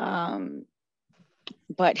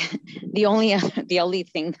 But the only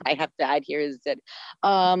thing I have to add here is that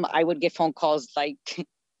I would get phone calls like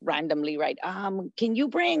randomly, right? Can you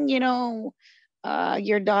bring,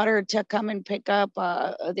 your daughter to come and pick up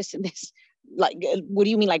this and this? Like, what do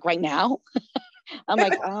you mean, like right now? I'm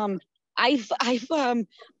like, I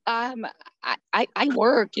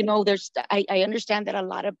work, I understand that a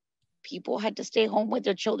lot of people had to stay home with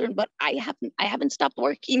their children, but I haven't stopped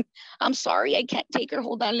working. I'm sorry, I can't take her.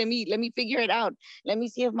 Hold on, let me figure it out. Let me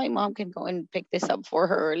see if my mom can go and pick this up for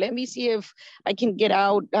her. Let me see if I can get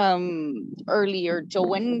out earlier. So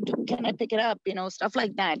when can I pick it up? Stuff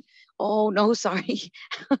like that. Oh no, sorry.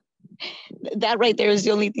 That right there is the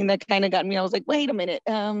only thing that kind of got me. I was like, wait a minute,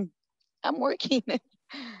 I'm working.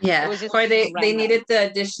 Yeah, or they needed the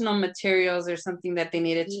additional materials or something that they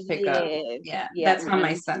needed to pick up. Yeah, that's how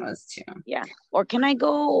my son was too. Yeah, or can I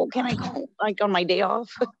go like on my day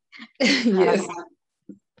off? Yes.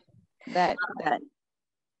 That.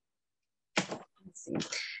 Let's see.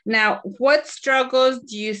 Now, what struggles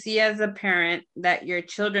do you see as a parent that your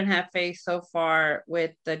children have faced so far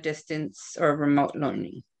with the distance or remote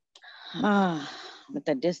learning? With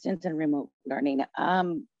the distance and remote learning,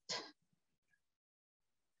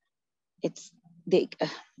 it's the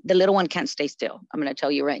little one can't stay still. I'm going to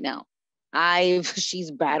tell you right now.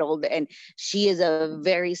 She's battled, and she is a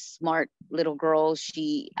very smart little girl.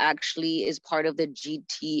 She actually is part of the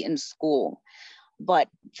GT in school, but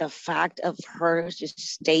the fact of her just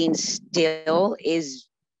staying still is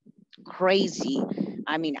crazy.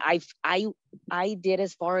 I mean, I did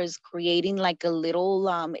as far as creating like a little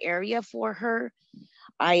area for her.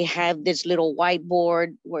 I have this little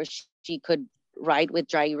whiteboard where she could write with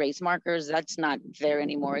dry erase markers. That's not there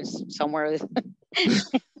anymore. It's somewhere. It's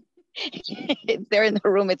there in the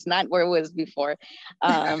room. It's not where it was before.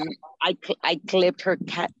 I clipped her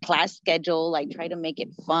class schedule. I try to make it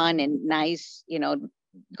fun and nice,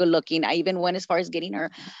 good looking. I even went as far as getting her.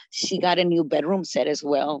 She got a new bedroom set as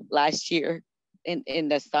well last year in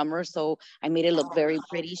the summer. So I made it look very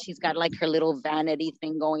pretty. She's got like her little vanity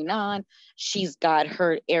thing going on. She's got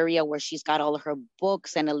her area where she's got all of her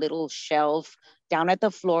books and a little shelf down at the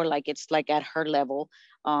floor, like it's like at her level.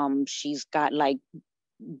 She's got like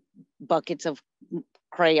buckets of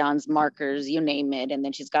crayons, markers, you name it. And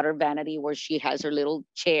then she's got her vanity where she has her little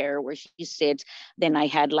chair where she sits. Then I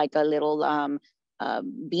had like a little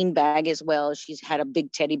bean bag as well. She's had a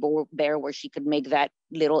big teddy bear where she could make that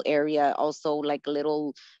little area also like a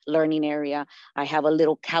little learning area. I have a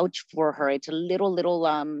little couch for her. It's a little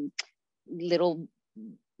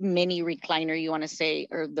mini recliner, you want to say,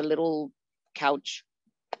 or the little couch,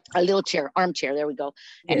 a little chair, armchair, there we go.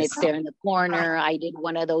 And it's there in the corner. I did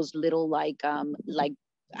one of those little like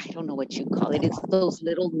I don't know what you call it. It's those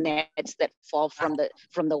little nets that fall from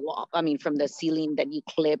the wall. I mean, from the ceiling that you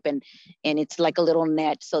clip, and it's like a little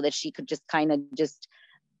net so that she could just kind of just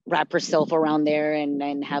wrap herself around there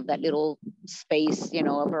and have that little space,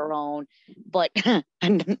 of her own. But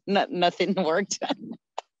nothing worked.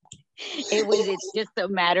 It's just a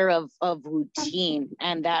matter of routine,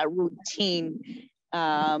 and that routine,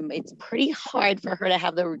 it's pretty hard for her to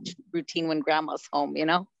have the routine when grandma's home,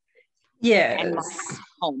 Yes. And mom's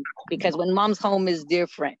home, because when mom's home is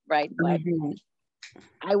different, right? But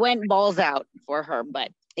I went balls out for her,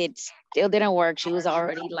 but it still didn't work. She was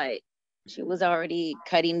already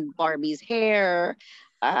cutting Barbie's hair.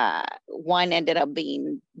 One ended up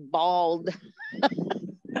being bald.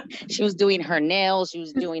 She was doing her nails. She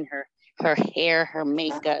was doing her hair, her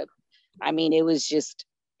makeup. I mean, it was just,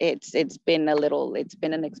 it's been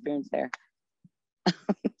an experience there.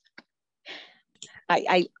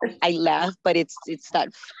 I laugh, but it's not.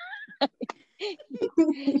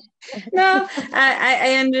 No,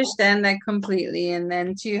 I understand that completely. And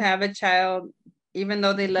then to have a child even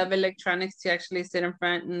though they love electronics, to actually sit in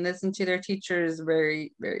front and listen to their teacher is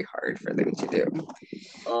very, very hard for them to do.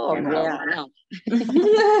 Oh, yeah, no.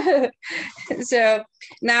 So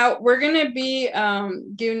now we're going to be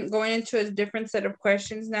going into a different set of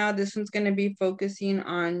questions now. This one's going to be focusing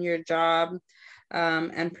on your job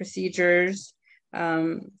and procedures.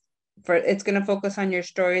 It's going to focus on your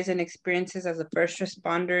stories and experiences as a first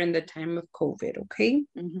responder in the time of COVID, okay?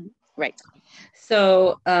 Mm-hmm. Right.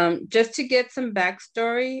 So just to get some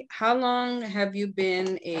backstory, how long have you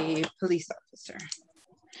been a police officer?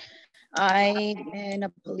 I've been a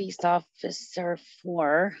police officer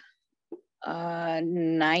for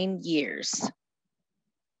 9 years.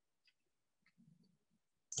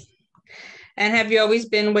 And have you always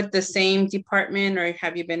been with the same department, or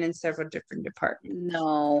have you been in several different departments?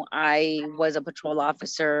 No, I was a patrol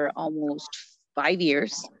officer almost 5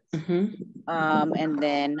 years. Mm-hmm. And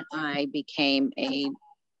then I became a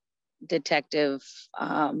detective,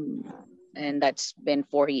 and that's been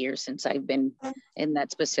 4 years since I've been in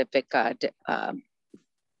that specific assignment.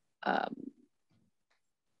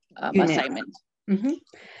 Mm-hmm.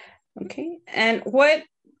 Okay. And what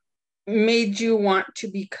made you want to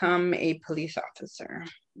become a police officer?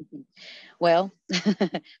 Well,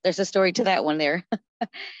 there's a story to that one there.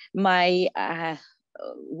 My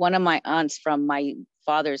one of my aunts from my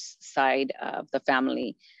father's side of the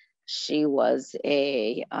family, she was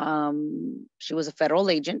a federal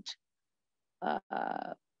agent.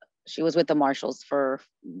 She was with the Marshals for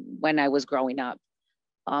when I was growing up.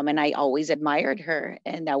 And I always admired her,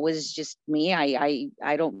 and that was just me.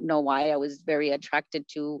 I don't know why I was very attracted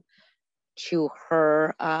to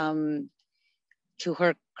her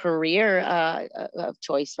career of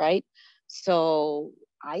choice, right? So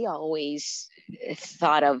I always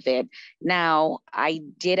thought of it. Now, I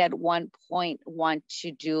did at one point want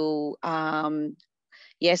to do,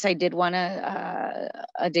 yes, I did want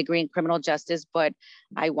a degree in criminal justice, but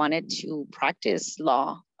I wanted to practice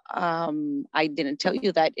law. I didn't tell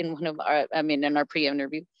you that in in our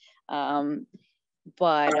pre-interview. But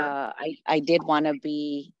I did want to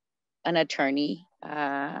be an attorney,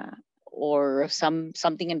 or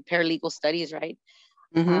something in paralegal studies, right?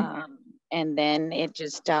 Mm-hmm. And then it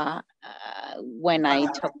just when I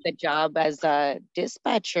took the job as a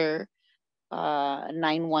dispatcher,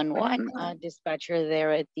 911 dispatcher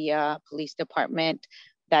there at the police department,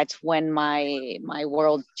 that's when my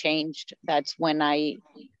world changed. That's when I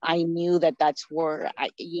knew that's where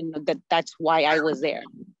that's why I was there.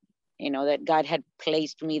 That God had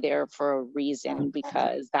placed me there for a reason,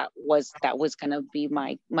 because that was going to be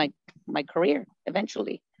my career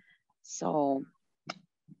eventually. So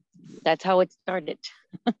that's how it started.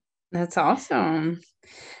 That's awesome.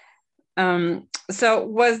 So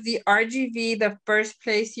was the RGV the first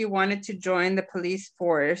place you wanted to join the police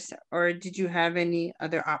force, or did you have any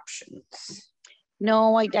other options?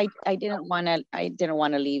 No, I didn't want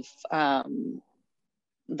to leave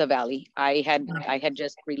the Valley. I had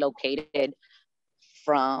just relocated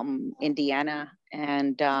from Indiana,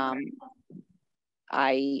 and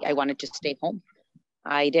I wanted to stay home.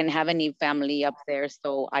 I didn't have any family up there,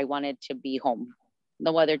 so I wanted to be home.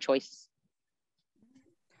 No other choice.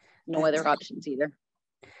 No other options either.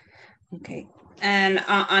 Okay. And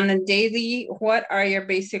on a daily, what are your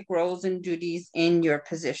basic roles and duties in your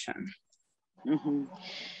position? Mm-hmm.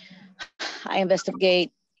 I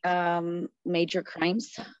investigate major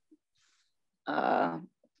crimes.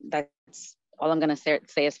 That's all I'm going to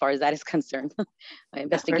say as far as that is concerned. I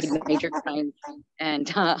investigate major crimes, and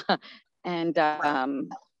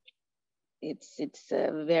it's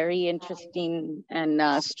a very interesting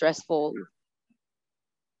and stressful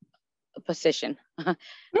position.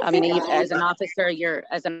 I mean, as an officer, you're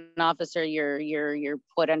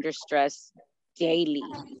put under stress daily.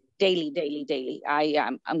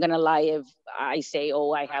 I'm gonna lie if I say,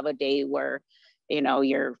 oh, I have a day where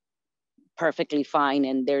you're perfectly fine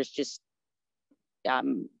and there's just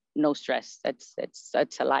no stress. That's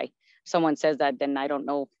a lie. If someone says that, then I don't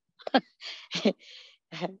know.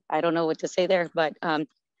 I don't know what to say there, but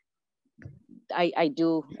I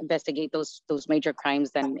do investigate those major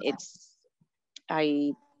crimes, and it's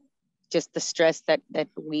just the stress that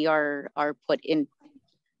we are put in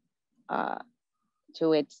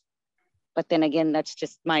to it. But then again, that's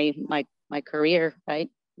just my career, right?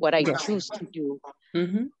 What I choose to do,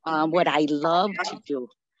 what I love to do.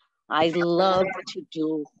 I love to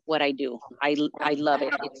do what I do. I love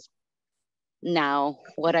it. It's now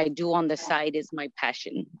what I do on the side is my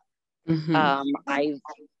passion.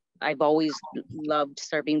 I've always loved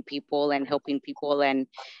serving people and helping people, and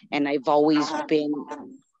I've always been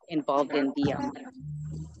involved in the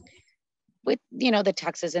the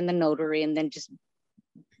taxes and the notary, and then just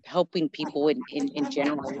helping people in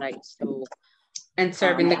general, right? So and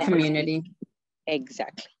serving the community.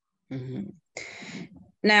 Exactly. Mm-hmm.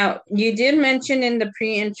 Now, you did mention in the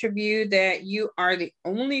pre-interview that you are the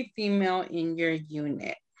only female in your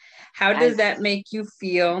unit. How does that make you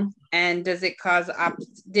feel? And did it cause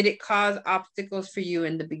obstacles for you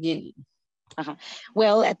in the beginning?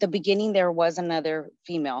 Well, at the beginning, there was another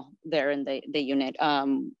female there in the unit.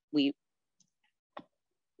 We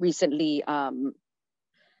recently, I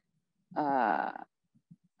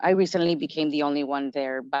recently became the only one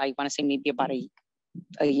there, but I want to say maybe about a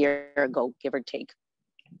year ago, give or take.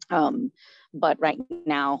 But right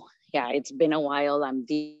now, yeah, it's been a while. I'm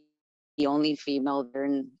the only female there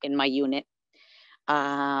in my unit.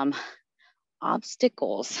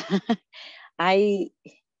 Obstacles.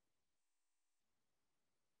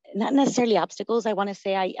 Not necessarily obstacles. I want to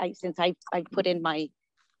say since I put in my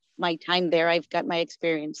time there, I've got my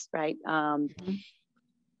experience, right?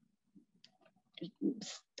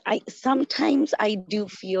 Sometimes I do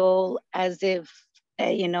feel as if,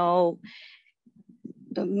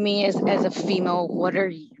 me as a female,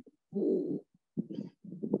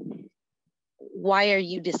 why are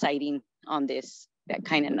you deciding on that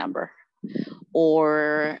kind of number?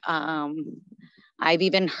 Or I've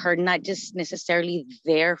even heard, not just necessarily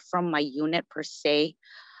there from my unit per se,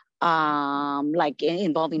 like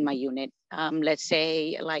involving my unit, let's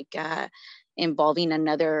say like involving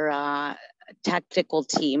another tactical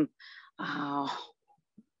team.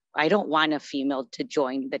 I don't want a female to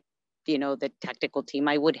join the tactical team.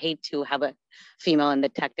 I would hate to have a female in the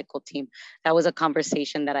tactical team. That was a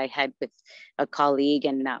conversation that I had with a colleague,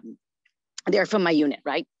 and they're from my unit,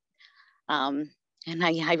 right? And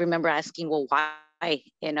I remember asking, well, why?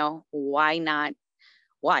 Why not?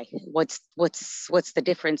 Why? What's the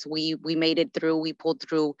difference? We made it through. We pulled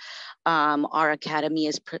through. Our academy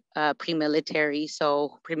is pre-military.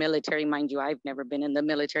 So pre-military, mind you, I've never been in the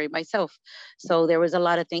military myself. So there was a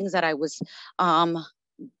lot of things that I was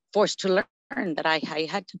forced to learn, that I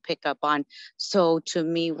had to pick up on. So to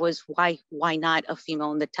me was, why not a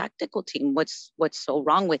female in the tactical team? What's so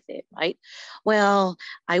wrong with it, right? Well,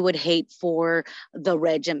 I would hate for the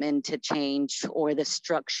regimen to change, or the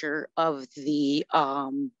structure of the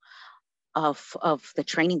of the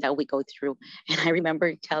training that we go through. And I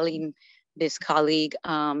remember telling this colleague,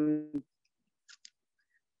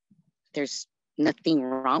 there's nothing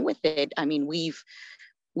wrong with it. I mean, we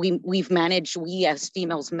as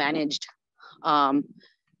females managed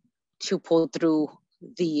to pull through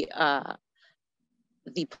the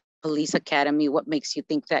police academy. What makes you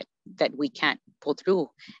think that we can't pull through?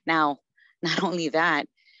 Now, not only that,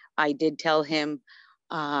 I did tell him,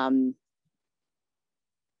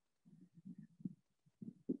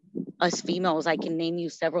 us females, I can name you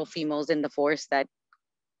several females in the force that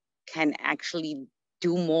can actually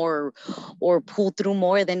do more or pull through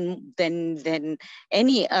more than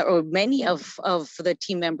any or many of the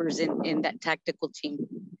team members in that tactical team.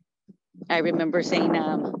 I remember saying,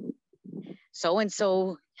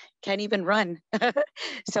 so-and-so can't even run.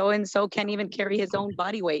 So-and-so can't even carry his own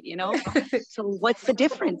body weight, So what's the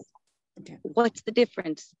difference? What's the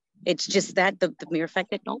difference? It's just that the mere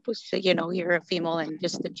fact that you're a female, and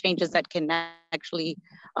just the changes that can actually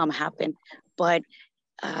happen. But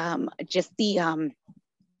just the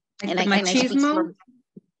and I speak for,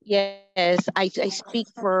 yes, I speak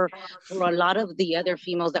for a lot of the other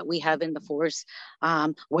females that we have in the force.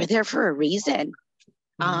 We're there for a reason.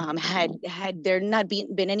 Had there not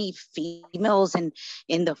been any females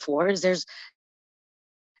in the force,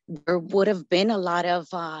 there would have been a lot of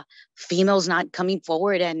females not coming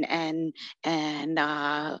forward and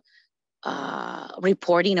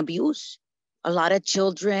reporting abuse. A lot of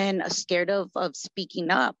children are scared of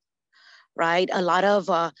speaking up, right? A lot of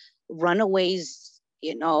runaways,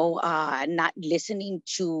 not listening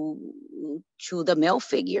to the male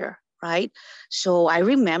figure, right? So I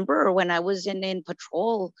remember when I was in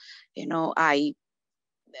patrol, I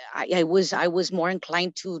was more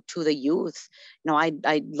inclined to the youth.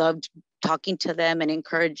 I loved talking to them and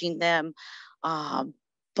encouraging them.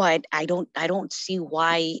 But I don't see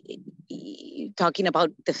why, talking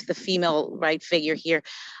about the female right figure here,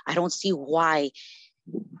 I don't see why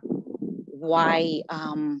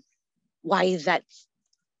that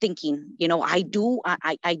thinking. I do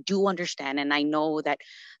understand, and I know that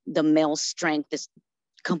the male strength is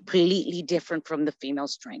completely different from the female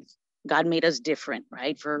strength. God made us different,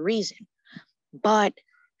 right? For a reason. But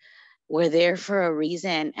we're there for a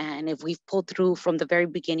reason. And if we've pulled through from the very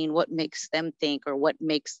beginning, what makes them think, or what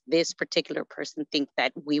makes this particular person think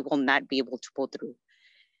that we will not be able to pull through?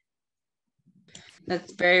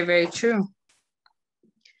 That's very, very true.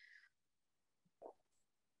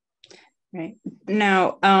 Right.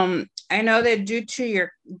 Now, I know that due to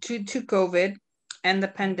COVID and the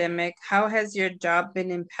pandemic, how has your job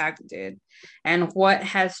been impacted, and what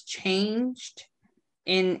has changed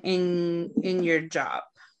in your job?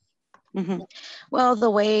 Mm-hmm. Well, the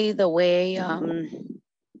way I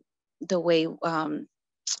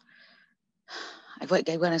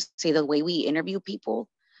want to say the way we interview people,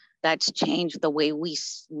 that's changed the way we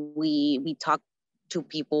talk to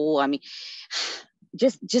people. I mean,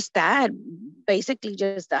 just that, basically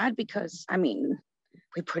just that, because I mean,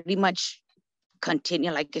 we pretty much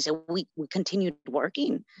continue, like I said, we continued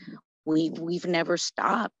working. We've never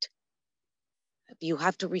stopped. If you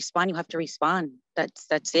have to respond, you have to respond.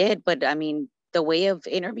 That's it. But I mean, the way of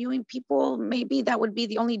interviewing people, maybe that would be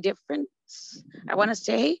the only difference, I want to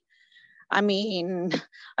say. I mean,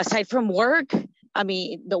 aside from work, I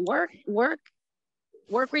mean, the work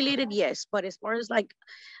related, yes. But as far as like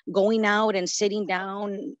going out and sitting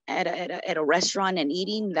down at a restaurant and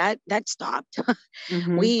eating, that stopped.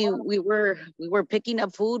 Mm-hmm. We were picking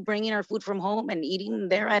up food, bringing our food from home and eating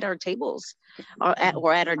there at our tables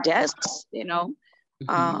or at our desks, you know.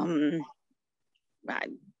 Mm-hmm.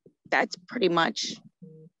 That's pretty much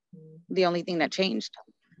the only thing that changed.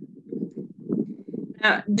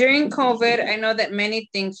 Now, during COVID, I know that many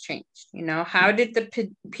things changed. You know, how did the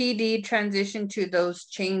PD transition to those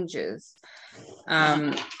changes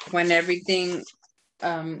when everything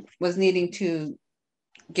was needing to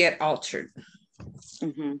get altered?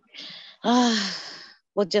 Mm-hmm.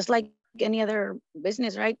 Well, just like any other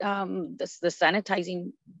business, right? The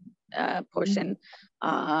sanitizing portion,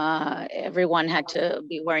 everyone had to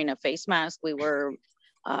be wearing a face mask. We were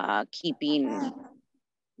keeping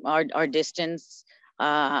our distance.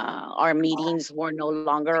 Our meetings were no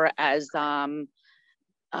longer as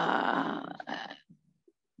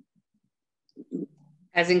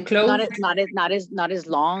enclosed, not as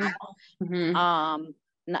long. Mm-hmm.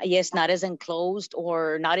 Not as enclosed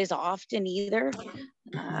or not as often either.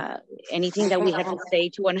 Anything that we had to say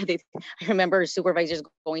to one another. I remember supervisors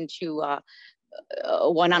going to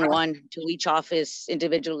one-on-one to each office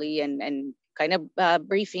individually and kind of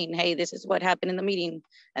briefing, hey, this is what happened in the meeting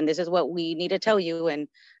and this is what we need to tell you. And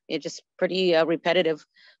it's just pretty repetitive.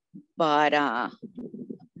 But as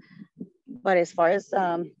far as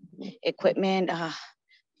equipment,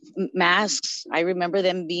 masks, I remember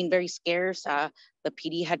them being very scarce. The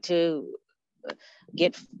PD had to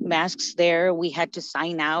get masks there. We had to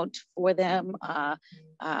sign out for them.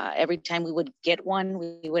 Every time we would get one,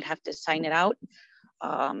 we would have to sign it out.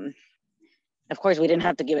 Of course, we didn't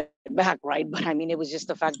have to give it back, right? But I mean, it was just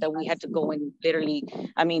the fact that we had to go and literally,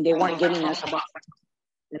 I mean, they weren't giving us a box,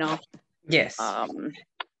 you know? Yes.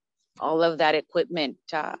 All of that equipment,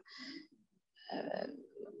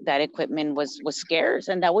 was scarce,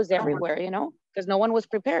 and that was everywhere, you know, because no one was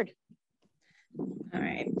prepared. All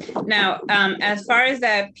right. Now, as far as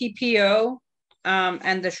that PPO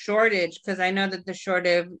and the shortage, because I know that the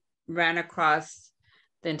shortage ran across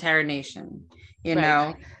the entire nation, you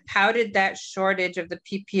know, how did that shortage of the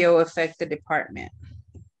PPO affect the department?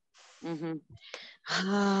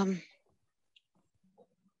 Mm-hmm.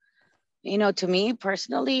 You know, to me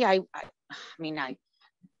personally, I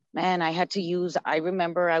had to use, I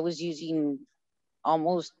remember I was using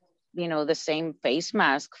almost, you know, the same face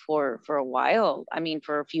mask for a while. I mean,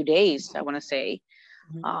 for a few days, I want to say.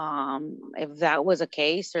 Mm-hmm. If that was a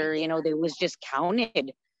case, or, you know, they was just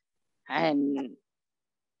counted. And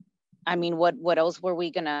I mean, what else were we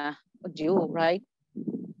gonna do, right?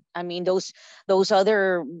 I mean, those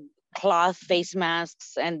other cloth face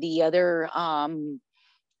masks and the other non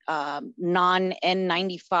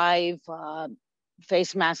N95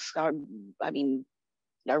 face masks are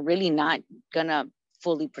really not gonna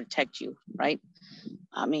fully protect you, right?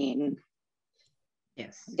 I mean,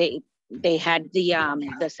 yes, they had the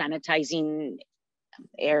sanitizing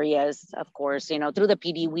areas, of course, you know, through the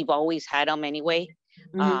PD. We've always had them anyway.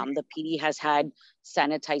 Mm-hmm. The PD has had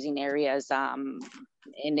sanitizing areas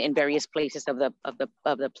in various places of the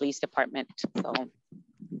police department. So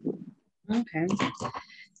okay.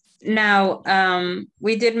 Now,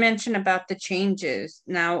 we did mention about the changes.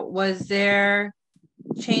 Now, was there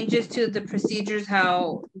changes to the procedures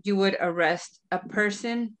how you would arrest a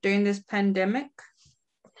person during this pandemic?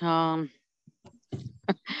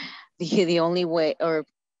 The only way, or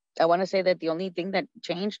I want to say that the only thing that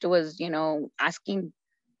changed was, you know, asking,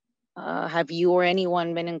 have you or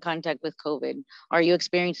anyone been in contact with COVID? Are you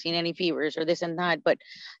experiencing any fevers or this and that? But,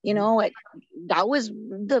 you know, that was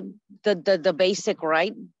the basic,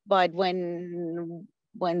 right? But when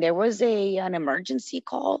there was an emergency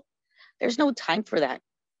call, there's no time for that.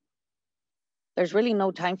 There's really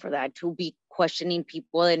no time for that, to be questioning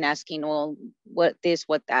people and asking, well, what this,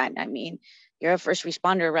 what that. I mean, you're a first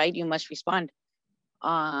responder, right? You must respond.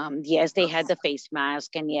 Yes, they had the face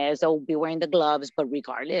mask, and yes, they'll be wearing the gloves, but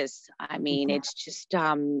regardless, I mean, it's just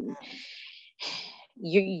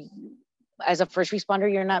you, as a first responder,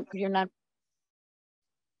 you're not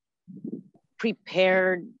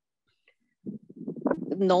prepared.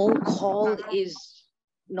 No call is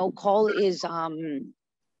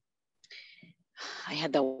I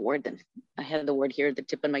had the word here at the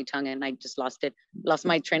tip of my tongue, and I just lost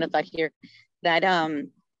my train of thought here. That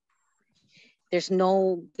there's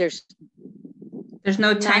no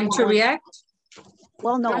time to react.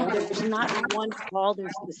 Well, no, there's not one call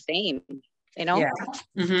there's the same, you know. Yeah.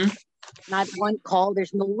 Mm-hmm. Not one call,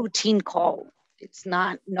 there's no routine call. It's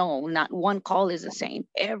not one call is the same.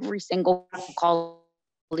 Every single call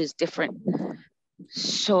is different.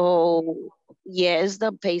 So yes,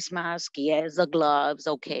 the face mask, yes, the gloves,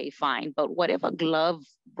 okay, fine. But what if a glove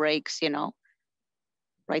breaks, you know,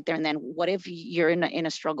 right there and then? What if you're in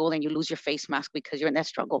a struggle and you lose your face mask because you're in that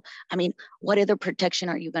struggle? I mean, what other protection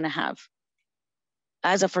are you going to have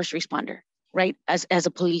as a first responder, right? As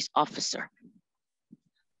a police officer?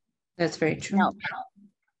 That's very true. No,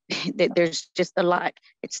 there's just a lot.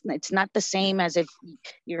 It's not the same as if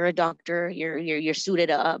you're a doctor, you're suited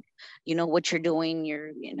up, you know what you're doing,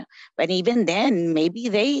 you know. But even then, maybe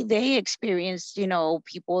they experienced, you know,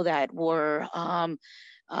 people that were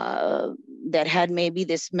that had maybe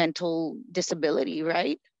this mental disability,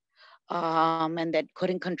 right? And that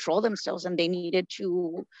couldn't control themselves, and they needed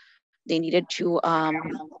to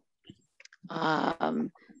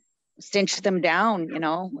cinch them down, you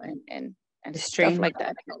know, and stuff like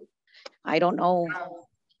that. I don't know.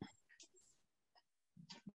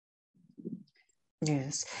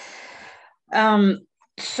 Yes.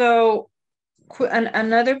 So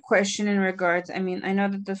another question in regards, I mean, I know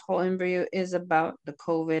that this whole interview is about the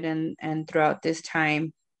COVID and throughout this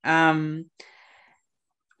time,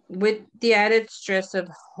 with the added stress of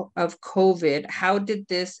COVID, how did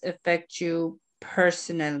this affect you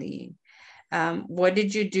personally? What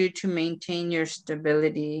did you do to maintain your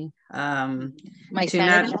stability? My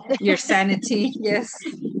sanity. Your sanity, yes.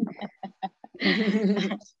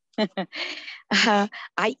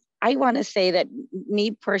 I want to say that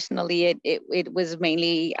me personally, it was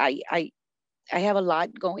mainly I have a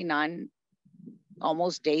lot going on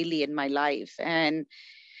almost daily in my life, and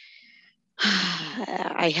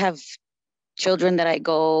I have children that I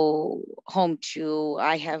go home to.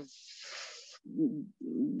 I have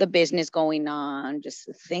the business going on, just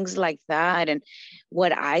things like that. And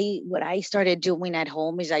what I started doing at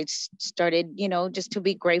home is I started, you know, just to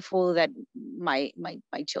be grateful that my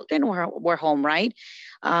children were home, right?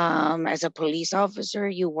 As a police officer,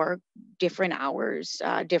 you work different hours,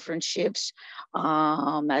 different shifts.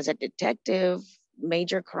 As a detective,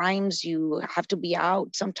 major crimes, you have to be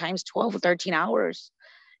out sometimes 12 or 13 hours,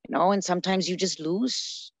 you know, and sometimes you just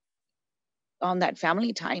lose on that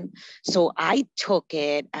family time. So I took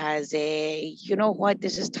it as a, you know what,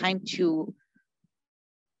 this is time to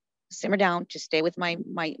simmer down, to stay with my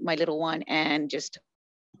little one and just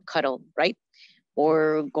cuddle, right?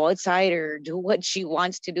 Or go outside or do what she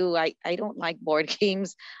wants to do. I don't like board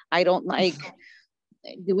games. I don't like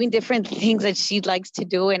doing different things that she likes to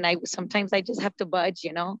do. And sometimes I just have to budge,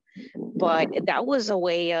 you know, but that was a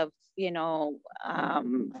way of, you know,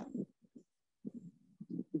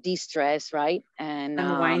 de-stress, right? And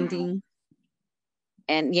unwinding.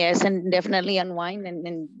 And yes, and definitely unwind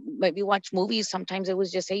and maybe watch movies. Sometimes it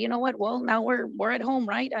was just say, you know what, well, now we're at home,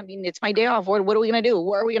 right? I mean, it's my day off. What are we gonna do?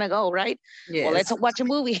 Where are we gonna go, right? Yes. Well, let's watch a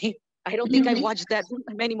movie. I don't think I've watched that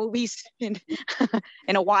many movies in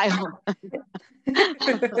a while.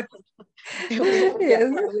 It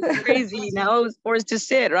was crazy. Now I was forced to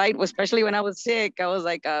sit, right? Especially when I was sick. I was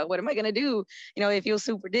like, what am I gonna do? You know, I feel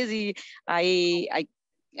super dizzy. I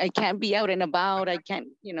can't be out and about. I can't,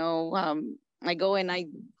 you know, I go and I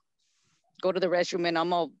go to the restroom and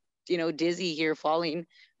I'm all, you know, dizzy here, falling.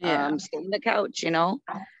 Yeah. Stay on the couch, you know,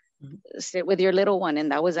 sit with your little one.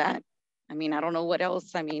 And that was that. I mean, I don't know what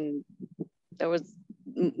else. I mean, there was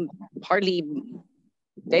hardly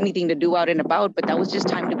anything to do out and about, but that was just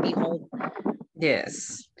time to be home.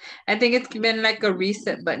 Yes. I think it's been like a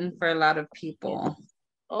reset button for a lot of people.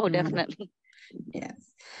 Oh, definitely.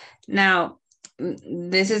 Yes. Now,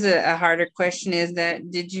 this is a harder question, is that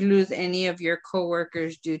did you lose any of your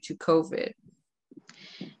coworkers due to COVID?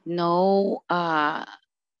 No,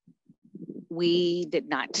 we did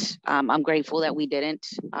not. I'm grateful that we didn't.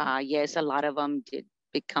 Yes, a lot of them did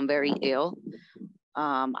become very ill.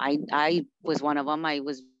 I was one of them. I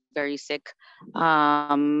was very sick.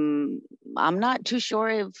 I'm not too sure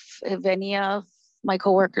if any of my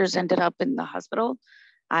coworkers ended up in the hospital.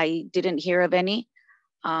 I didn't hear of any.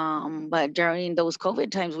 But during those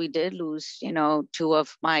COVID times, we did lose, two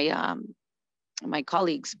of my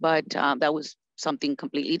colleagues, but that was something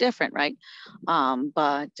completely different, right?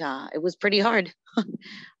 But it was pretty hard.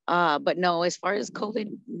 But no, as far as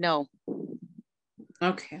COVID, no.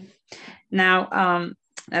 Okay. Now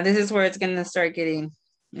this is where it's going to start getting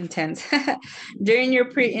intense. During your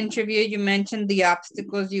pre-interview, you mentioned the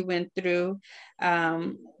obstacles you went through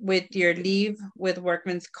with your leave with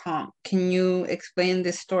workman's comp. Can you explain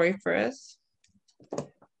this story for us?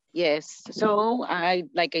 Yes. So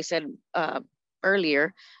like I said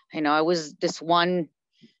earlier, I was this one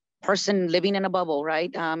person living in a bubble,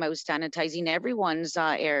 right? I was sanitizing everyone's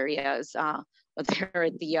areas there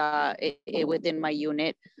at the within my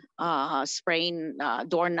unit, spraying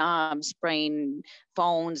doorknobs, spraying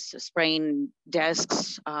phones, spraying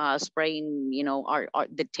desks, spraying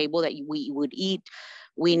the table that we would eat.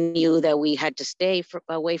 We knew that we had to stay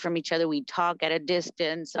away from each other. We'd talk at a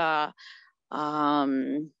distance.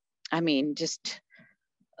 Just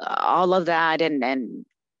all of that, and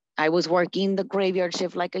I was working the graveyard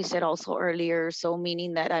shift, like I said also earlier. So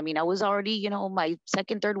meaning that, I was already, my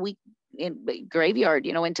second, third week in graveyard,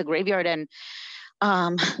 into graveyard. And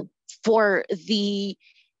for the,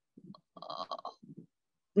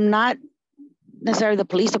 not necessarily the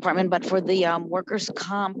police department, but for the workers'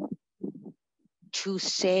 comp to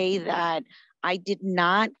say that I did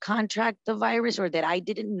not contract the virus, or that I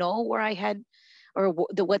didn't know where I had, or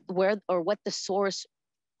what the source,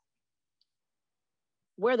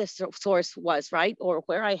 where the source was, right? Or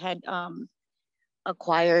where I had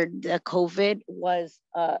acquired the COVID was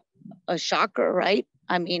a shocker, right?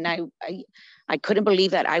 I couldn't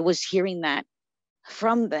believe that I was hearing that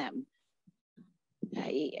from them.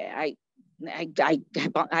 I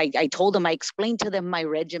told them, I explained to them my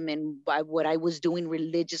regimen, what I was doing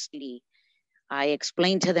religiously. I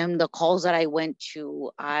explained to them the calls that I went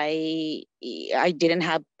to. I didn't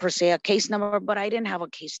have per se a case number, but I didn't have a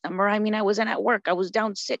case number. I wasn't at work. I was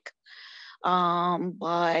down sick.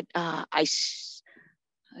 But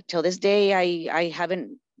till this day, I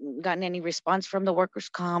haven't gotten any response from the workers'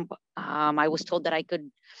 comp. I was told that I could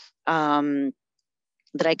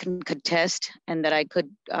contest, and that I could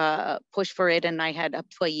push for it, and I had up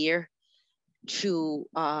to a year to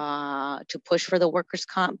push for the workers'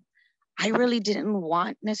 comp. I really didn't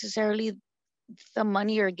want necessarily the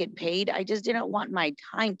money or get paid. I just didn't want my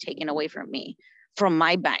time taken away from me, from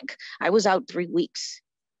my bank. I was out 3 weeks,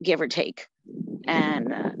 give or take.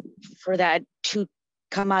 And for that to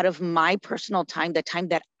come out of my personal time, the time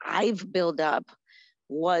that I've built up,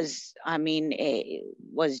 was, it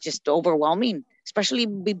was just overwhelming, especially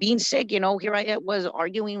being sick. Here I was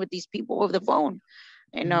arguing with these people over the phone,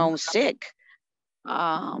 sick.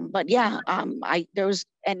 But yeah, there was,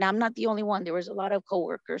 and I'm not the only one. There was a lot of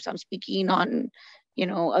coworkers. I'm speaking on,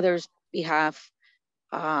 others' behalf,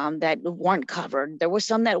 that weren't covered. There were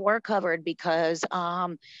some that were covered because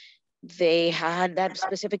they had that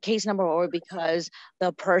specific case number, or because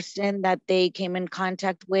the person that they came in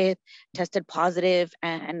contact with tested positive,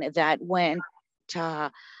 and that went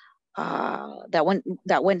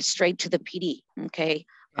straight to the PD. Okay.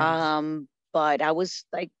 Yes. But I was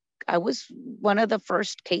one of the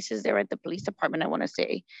first cases there at the police department. I want to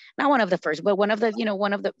say, not one of the first, but one of the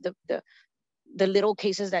the little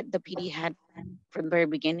cases that the PD had from the very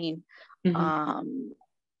beginning. Mm-hmm.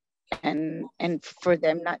 And for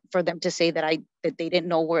them to say that they didn't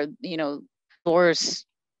know where source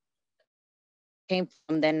came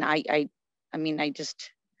from, then I didn't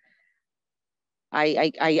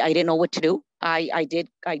know what to do. I did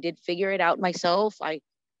figure it out myself.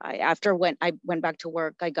 After when I went back to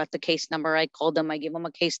work, I got the case number. I called them. I gave them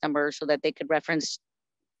a case number so that they could reference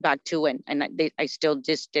back to, and I still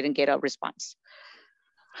just didn't get a response.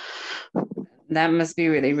 That must be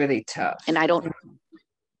really, really tough. And I don't.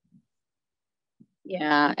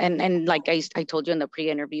 Yeah, and like I told you in the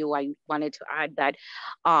pre-interview, I wanted to add that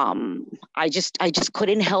I just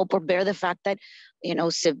couldn't help or bear the fact that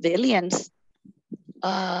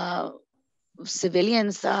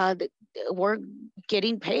civilians were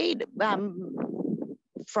getting paid from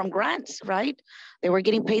grants, right? They were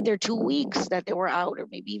getting paid their 2 weeks that they were out, or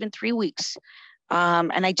maybe even 3 weeks.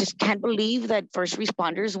 And I just can't believe that first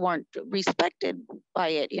responders weren't respected by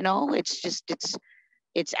it.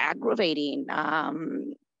 It's aggravating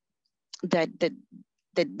that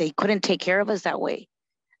they couldn't take care of us that way,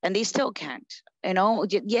 and they still can't.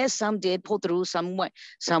 Yes, some did pull through. Some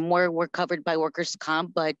were covered by workers'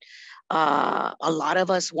 comp, but a lot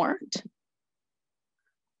of us weren't.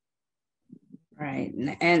 Right.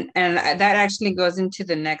 And that actually goes into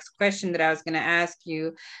the next question that I was going to ask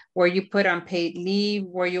you. Were you put on paid leave?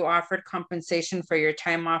 Were you offered compensation for your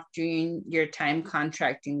time off during your time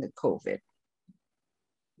contracting the COVID?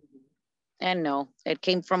 And no, it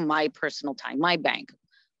came from my personal time, my bank,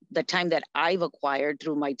 the time that I've acquired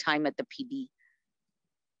through my time at the PD.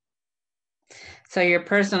 So your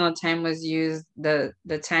personal time was used, the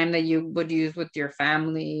time that you would use with your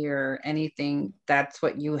family or anything, that's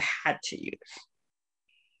what you had to use.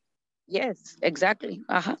 Yes, exactly.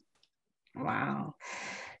 Uh-huh. Wow.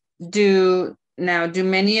 Do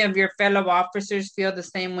many of your fellow officers feel the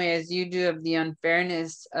same way as you do of the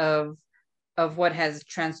unfairness of what has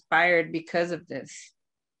transpired because of this?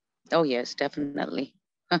 Oh yes, definitely.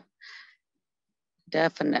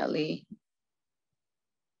 Definitely.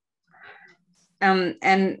 And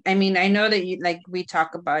I mean, I know that you, like we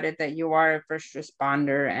talk about it, that you are a first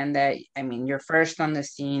responder and that, I mean, you're first on the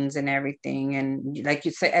scenes and everything. And like you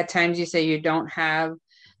say, at times you say you don't have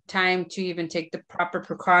time to even take the proper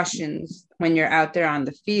precautions when you're out there on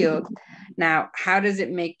the field. Now, how does it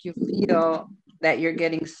make you feel that you're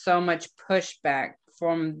getting so much pushback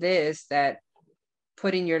from this, that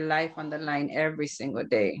putting your life on the line every single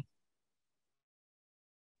day?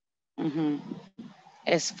 Mm-hmm.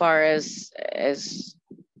 As far as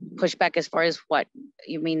pushback, as far as what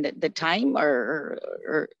you mean, the time or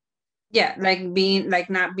Yeah, like being, like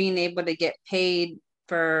not being able to get paid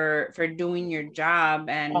for doing your job,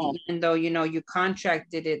 and oh. even though you know you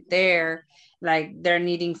contracted it there, like they're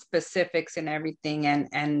needing specifics and everything,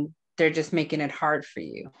 and they're just making it hard for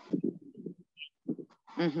you.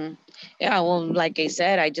 Mm-hmm. Yeah, well, like I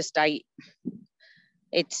said,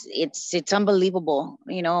 it's unbelievable,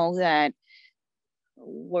 you know, that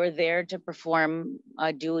we're there to perform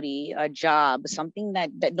a duty, a job, something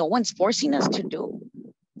that no one's forcing us to do.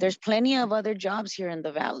 There's plenty of other jobs here in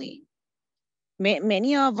the valley.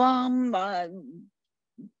 Many of them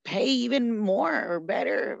pay even more or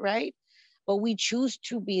better, right? But we choose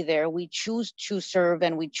to be there. We choose to serve,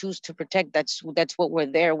 and we choose to protect. That's what we're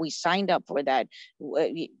there. We signed up for that.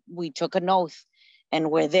 We took an oath, and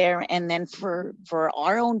we're there. And then for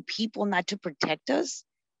our own people not to protect us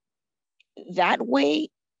that way,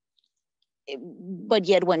 but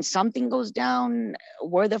yet when something goes down,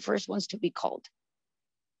 we're the first ones to be called.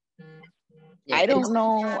 Yeah, I don't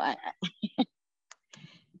know.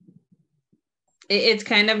 it's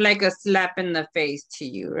kind of like a slap in the face to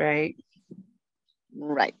you, right?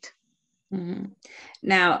 Right. Mm-hmm.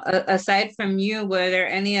 Now, aside from you, were there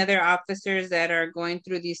any other officers that are going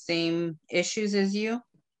through these same issues as you?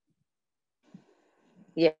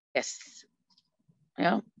 Yes.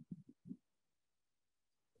 Yeah.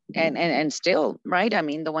 And still, right? I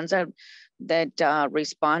mean, the ones that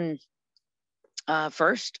respond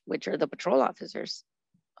first, which are the patrol officers,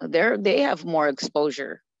 they have more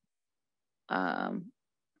exposure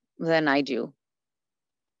than I do.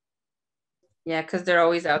 Yeah, because they're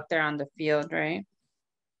always out there on the field, right?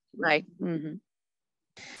 Right. Mm-hmm.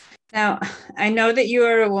 Now, I know that you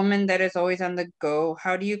are a woman that is always on the go.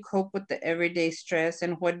 How do you cope with the everyday stress,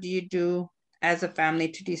 and what do you do as a family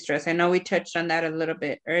to de-stress? I know we touched on that a little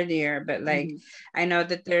bit earlier, but like, Mm-hmm. I know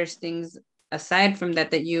that there's things aside from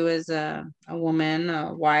that that you as a woman,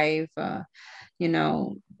 a wife, you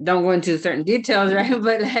know, don't go into certain details, right?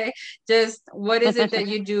 But like, just what is it that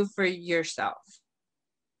you do for yourself?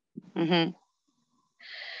 Mm-hmm.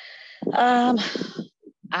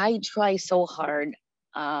 I try so hard.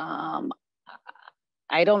 Um,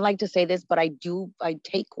 I don't like to say this, but I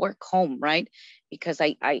take work home, right? Because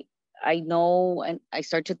I know, and I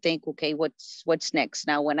start to think, okay, what's next?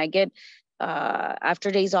 Now, when I get after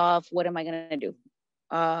days off, what am I gonna do?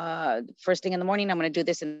 First thing in the morning, I'm gonna do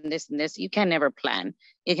this and this and this. You can never plan.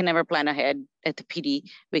 You can never plan ahead at the PD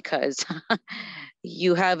because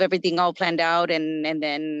you have everything all planned out, and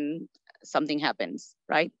then something happens,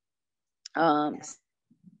 right? Um, Yes.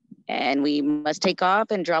 and we must take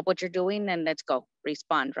off and drop what you're doing and let's go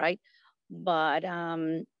respond, right? But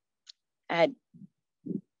at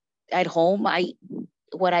at home,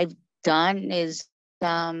 what I've done is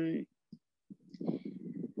I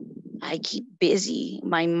keep busy.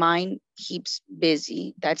 My mind keeps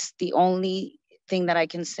busy. That's the only thing that I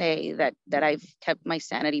can say, that I've kept my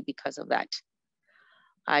sanity because of that.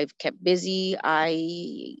 I've kept busy.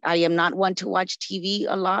 I am not one to watch TV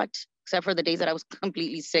a lot, except for the days that I was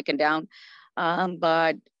completely sick and down.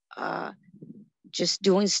 But just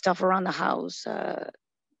doing stuff around the house,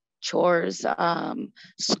 chores,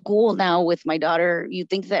 school now with my daughter. You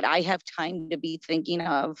think that I have time to be thinking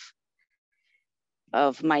of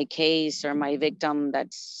my case or my victim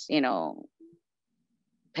that's, you know,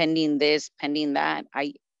 pending this, pending that.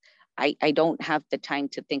 I I don't have the time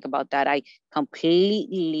to think about that. I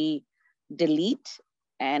completely delete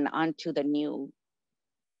and onto the new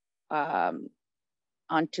um,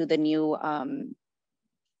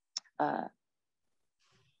 uh,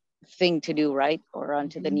 thing to do, right? Or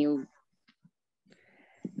onto the new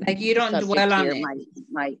like you don't subject dwell on here. it.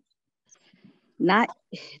 My not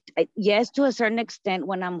yes, to a certain extent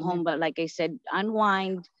when I'm home, but like I said,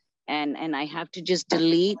 unwind and I have to just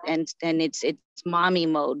delete and it's mommy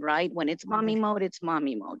mode, right? When it's mommy mode, it's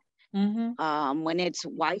mommy mode. When it's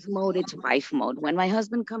wife mode, it's wife mode. When my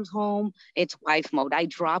husband comes home, it's wife mode. I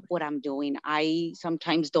drop what I'm doing. I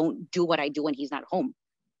sometimes don't do what I do when he's not home.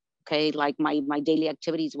 Okay, like my daily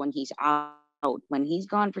activities when he's out. When he's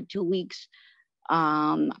gone for 2 weeks,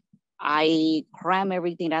 um, I cram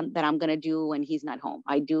everything that I'm gonna do when he's not home.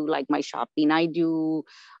 I do like my shopping. I do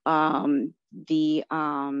um, the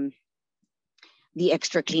um, the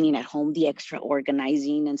extra cleaning at home, the extra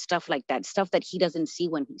organizing and stuff like that. Stuff that he doesn't see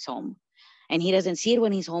when he's home, and he doesn't see it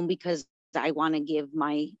when he's home because I want to give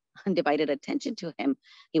my undivided attention to him.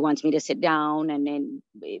 He wants me to sit down and then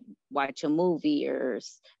watch a movie or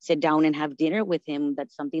sit down and have dinner with him.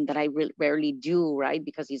 That's something that I rarely do, right?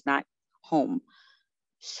 Because he's not home.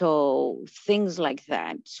 So things like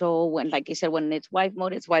that. So when, like I said, when it's wife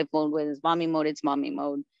mode, it's wife mode. When it's mommy mode, it's mommy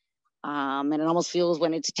mode. And it almost feels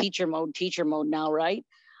when it's teacher mode now, right?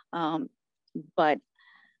 But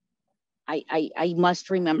I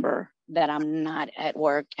must remember that I'm not at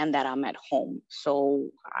work and that I'm at home. So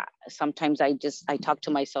sometimes I talk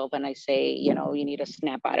to myself and I say, you know, you need to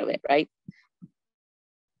snap out of it, right?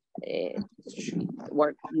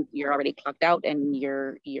 Work, you're already clocked out and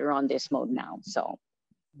you're on this mode now. So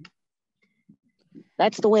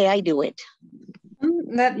that's the way I do it.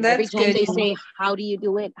 That's Every time good. they say, how do you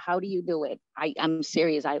do it? How do you do it? I'm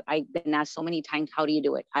serious. I've been asked so many times, how do you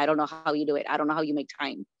do it? I don't know how you do it. I don't know how you make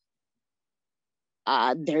time.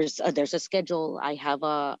 There's a schedule. I have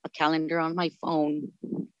a calendar on my phone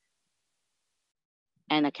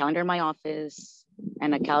and a calendar in my office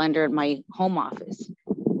and a calendar in my home office.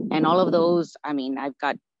 And all of those, I mean, I've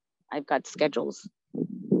got schedules.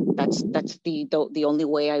 That's the only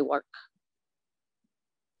way I work.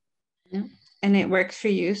 Yeah. And it works for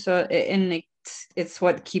you. So it's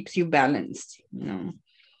what keeps you balanced, you know.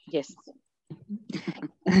 Yes.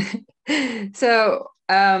 So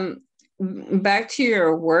back to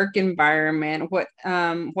your work environment, what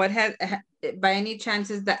has by any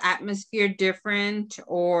chance is the atmosphere different,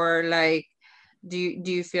 or like do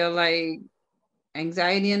you feel like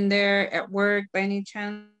anxiety in there at work by any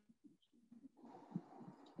chance?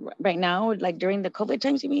 Right now, like during the COVID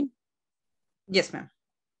times, you mean? Yes, ma'am.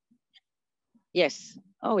 Yes.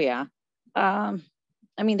 Oh yeah. I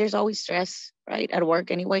mean, there's always stress, right, at work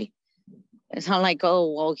anyway. It's not like,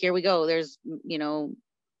 oh, well, here we go. There's, you know,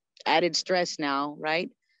 added stress now, right?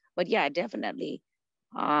 But yeah, definitely.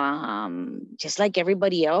 Just like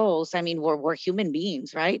everybody else, I mean, we're human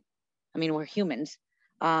beings, right? I mean, we're humans.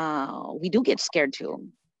 We do get scared too.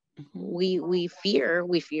 We fear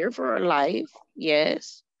for our life,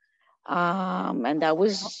 yes. And that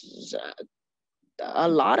was a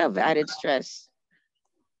lot of added stress.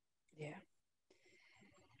 Yeah.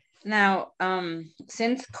 Now,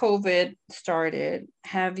 since COVID started,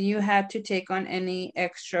 have you had to take on any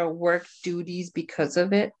extra work duties because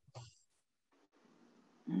of it?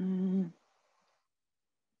 No,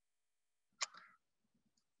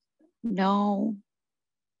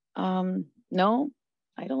 no,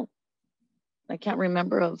 I don't. I can't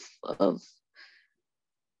remember of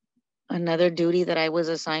another duty that I was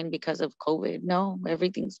assigned because of COVID. No,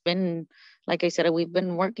 everything's been, like I said, we've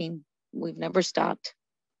been working. We've never stopped.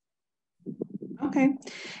 Okay.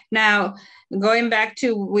 Now, going back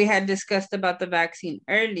to, we had discussed about the vaccine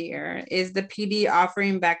earlier, is the PD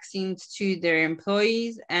offering vaccines to their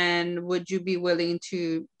employees, and would you be willing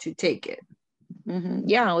to take it?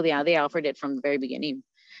 Yeah, oh, yeah, they offered it from the very beginning.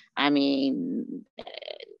 I mean,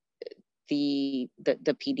 the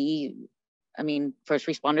PD, I mean, first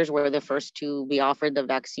responders were the first to be offered the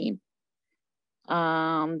vaccine.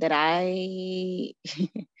 That I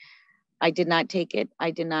I did not take it.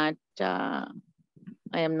 I did not. I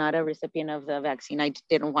am not a recipient of the vaccine. I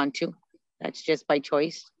didn't want to. That's just by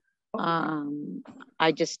choice. I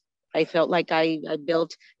felt like I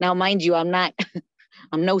built. Now, mind you, I'm not.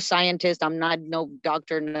 I'm no scientist. I'm not no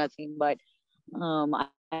doctor, nothing. But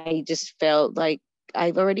I just felt like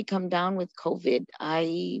I've already come down with COVID.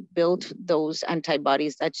 I built those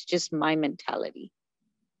antibodies. That's just my mentality.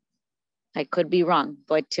 I could be wrong,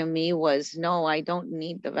 but to me was, no, I don't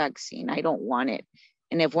need the vaccine. I don't want it.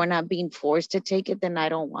 And if we're not being forced to take it, then I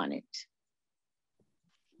don't want it.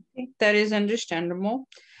 That is understandable.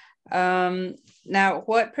 Now,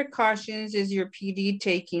 what precautions is your PD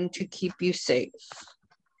taking to keep you safe?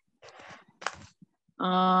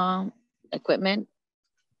 Equipment,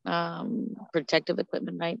 protective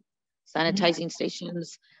equipment, right? Sanitizing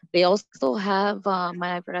stations. They also have,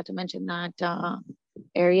 I forgot to mention that,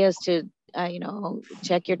 areas to,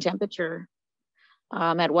 check your temperature.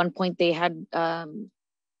 At one point they had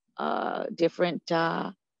different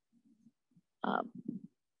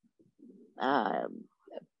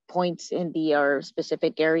points in the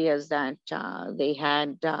specific areas that they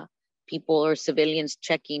had people or civilians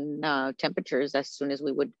checking temperatures as soon as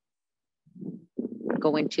we would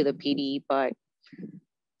go into the PD. But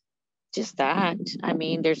just that, I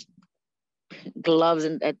mean, there's gloves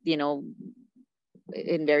in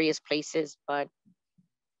various places, but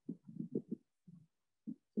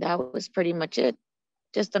that was pretty much it.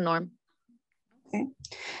 Just the norm. Okay.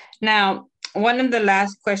 Now, one of the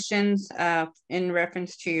last questions in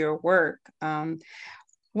reference to your work,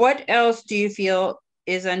 what else do you feel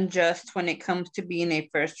is unjust when it comes to being a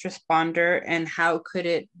first responder, and how could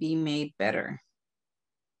it be made better?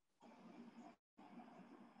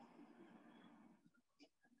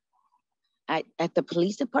 At the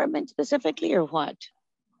police department specifically, or what?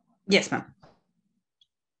 Yes, ma'am.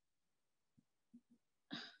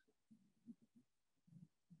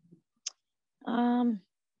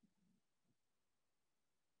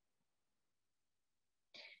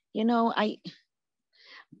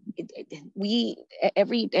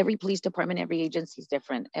 Every police department, every agency is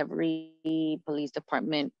different. Every police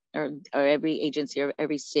department or every agency or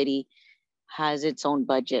every city has its own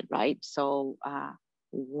budget, right? So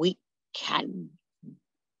we can,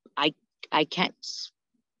 I can't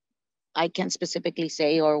specifically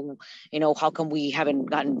say, or how come we haven't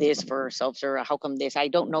gotten this for ourselves, or how come this. I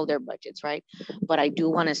don't know their budgets, right? But I do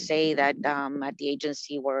want to say that at the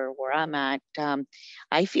agency where I'm at,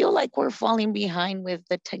 I feel like we're falling behind with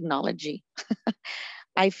the technology.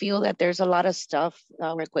 I feel that there's a lot of stuff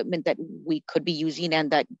or equipment that we could be using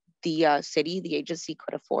and that the the agency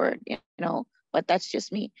could afford, but that's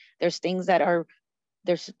just me. There's things that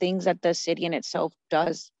the city in itself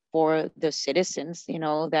does for the citizens,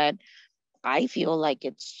 that I feel like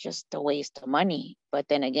it's just a waste of money. But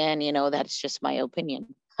then again, that's just my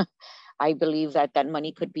opinion. I believe that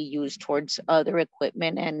money could be used towards other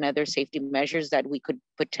equipment and other safety measures that we could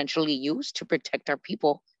potentially use to protect our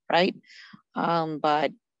people, right?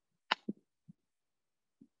 But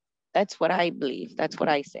that's what I believe. That's what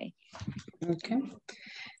I say. Okay.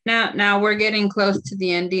 Now we're getting close to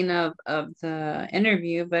the ending of the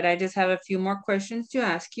interview, but I just have a few more questions to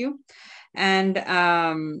ask you. And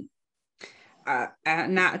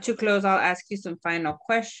now to close, I'll ask you some final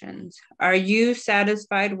questions. Are you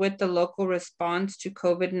satisfied with the local response to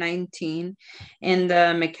COVID-19 in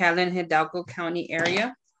the McAllen Hidalgo County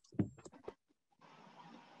area?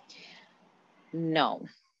 No.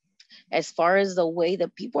 As far as the way the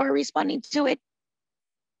people are responding to it,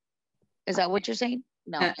 is that what you're saying?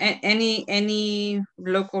 No. Any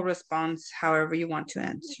local response, however you want to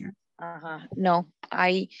answer. No,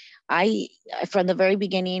 I from the very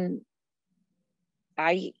beginning,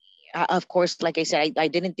 of course, like I said, I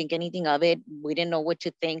didn't think anything of it. We didn't know what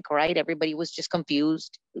to think, right? Everybody was just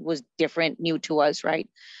confused. It was different, new to us, right?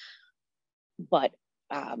 But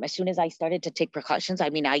as soon as I started to take precautions, I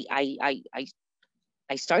mean,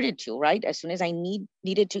 I started to, right? As soon as I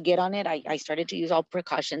needed to get on it, I started to use all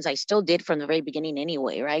precautions. I still did from the very beginning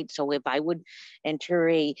anyway, right? So if I would enter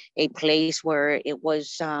a place where it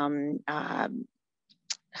was, I'm gonna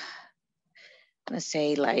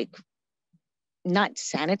say like not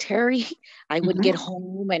sanitary, I would get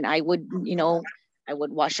home and I would, I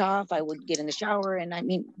would wash off, I would get in the shower, and I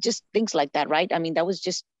mean, just things like that, right? I mean, that was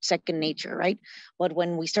just second nature, right? But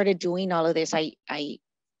when we started doing all of this, I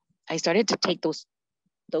started to take those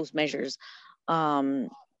measures. I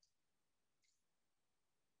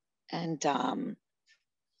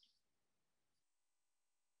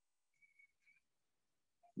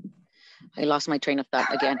lost my train of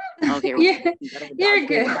thought again. Oh, here we go. You're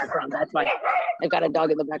good. That's why. I've got a dog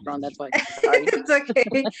in the background. That's why. Sorry. It's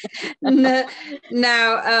okay.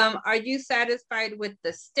 Now, are you satisfied with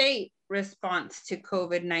the state response to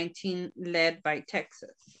COVID-19 led by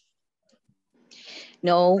Texas?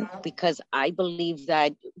 No, because I believe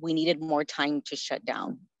that we needed more time to shut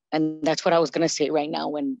down. And that's what I was going to say right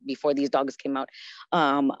now before these dogs came out.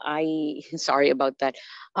 Sorry about that.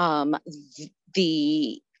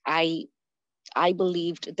 I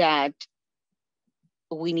believed that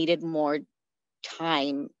we needed more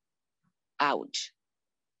time out.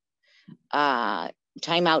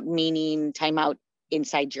 Time out meaning time out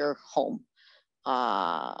inside your home.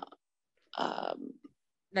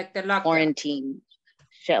 Like the lockdown. quarantine,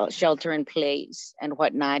 shelter in place and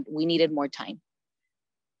whatnot, we needed more time.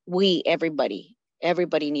 Everybody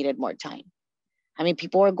needed more time. I mean,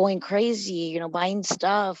 people were going crazy, buying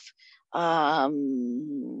stuff,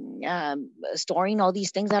 storing all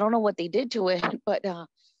these things. I don't know what they did to it, but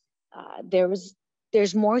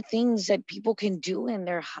there's more things that people can do in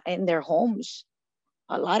their homes.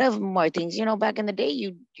 A lot of more things. Back in the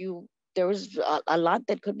day, there was a lot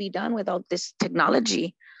that could be done without this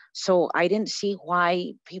technology. So I didn't see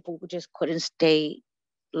why people just couldn't stay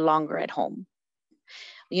longer at home.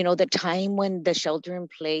 The time when the shelter in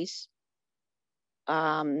place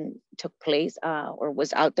took place or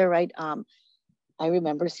was out there, right? I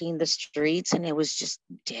remember seeing the streets and it was just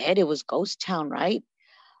dead. It was ghost town, right?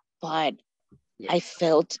 But yes. I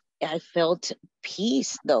felt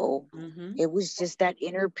peace though. Mm-hmm. It was just that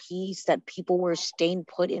inner peace that people were staying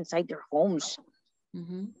put inside their homes.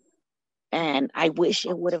 Mm-hmm. And I wish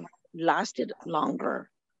it would have lasted longer.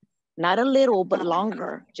 Not a little, but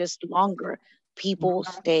longer, just longer. People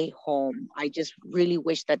stay home. I just really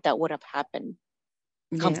wish that would have happened.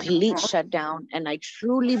 Complete shutdown. And I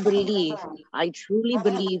truly believe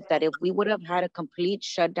that if we would have had a complete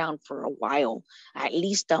shutdown for a while, at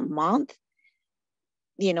least a month,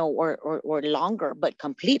 or longer, but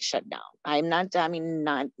complete shutdown. Not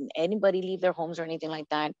anybody leave their homes or anything like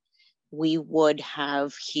that, we would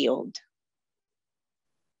have healed.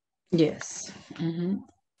 Yes. Mm-hmm.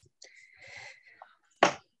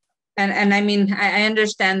 And I mean, I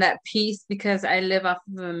understand that piece because I live off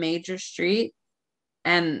of a major street,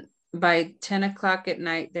 and by 10 o'clock at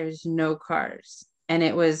night, there's no cars. And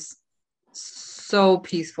it was so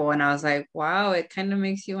peaceful. And I was like, wow, it kind of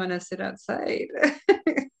makes you want to sit outside.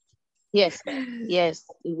 Yes. It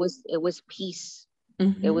was peace.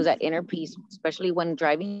 Mm-hmm. It was that inner peace, especially when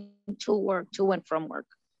driving to and from work.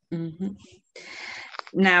 Mm-hmm.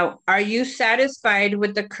 Now, are you satisfied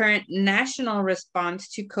with the current national response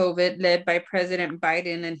to COVID led by President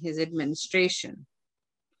Biden and his administration?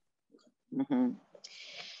 Mm-hmm.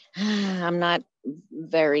 I'm not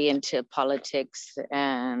very into politics,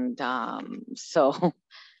 and so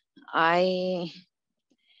I'm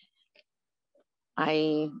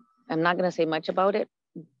not going to say much about it,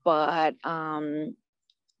 but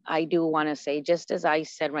I do want to say, just as I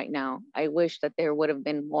said right now, I wish that there would have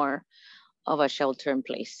been more of a shelter in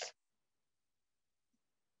place.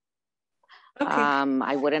 Okay.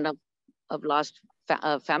 I wouldn't have lost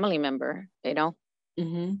a family member,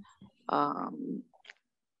 Mm-hmm.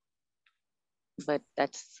 But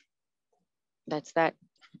that's that.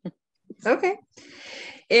 Okay.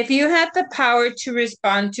 If you had the power to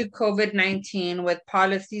respond to COVID-19 with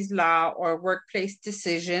policies, law, or workplace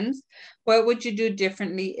decisions, what would you do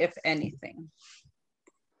differently, if anything?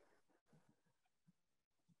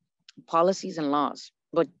 Policies and laws,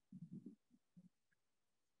 but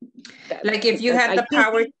like if you had the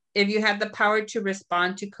power to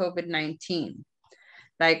respond to COVID-19,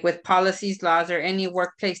 like with policies, laws, or any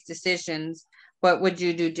workplace decisions, what would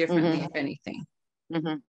you do differently, mm-hmm. if anything?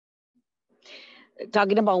 Mm-hmm.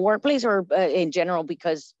 Talking about workplace or in general,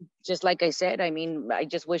 because just like I said, I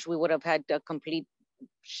just wish we would have had a complete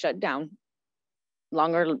shutdown,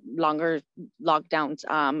 longer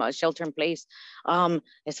lockdowns, shelter in place.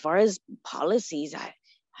 As far as policies, I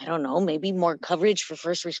don't know, maybe more coverage for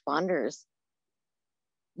first responders,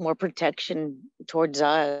 more protection towards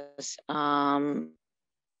us.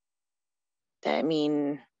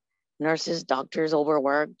 Nurses, doctors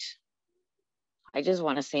overworked. I just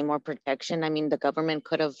want to say more protection. The government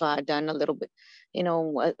could have done a little bit,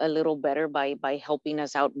 a little better by helping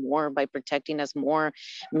us out more, by protecting us more.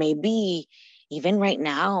 Maybe even right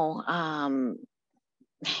now,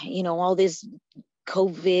 all this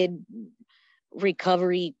COVID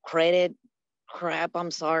recovery credit crap,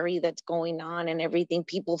 that's going on and everything,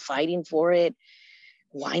 people fighting for it.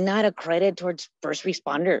 Why not a credit towards first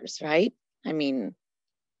responders, right? I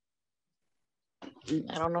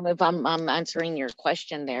don't know if I'm answering your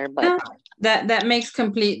question there, but no, that makes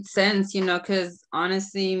complete sense, because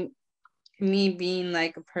honestly, me being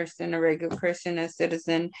like a regular person, a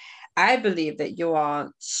citizen, I believe that you all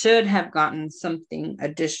should have gotten something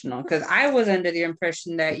additional, because I was under the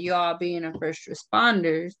impression that you all being a first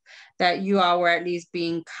responders, that you all were at least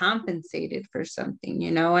being compensated for something,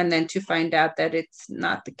 and then to find out that it's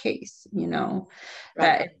not the case, right.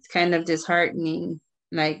 That it's kind of disheartening.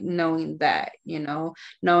 Like knowing that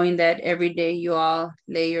every day you all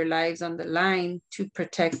lay your lives on the line to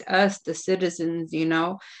protect us, the citizens,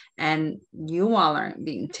 and you all aren't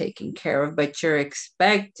being taken care of, but you're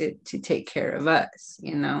expected to take care of us,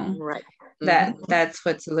 right. Mm-hmm. That's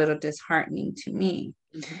what's a little disheartening to me,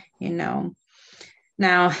 mm-hmm.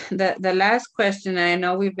 Now, the last question, I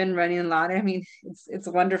know we've been running a lot. I mean, it's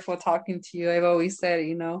wonderful talking to you. I've always said,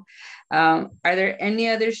 are there any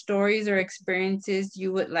other stories or experiences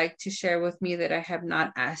you would like to share with me that I have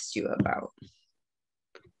not asked you about?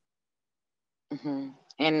 Mm-hmm.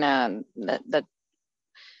 And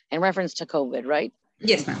in reference to COVID, right?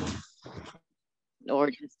 Yes, ma'am. Or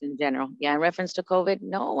just in general? Yeah, in reference to COVID,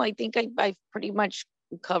 no, I think I've pretty much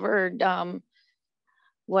covered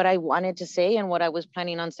what I wanted to say and what I was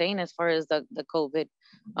planning on saying as far as the COVID.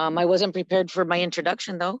 I wasn't prepared for my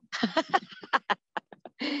introduction though.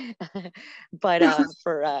 But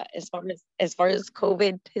for as far as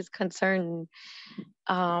COVID is concerned,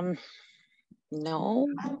 no,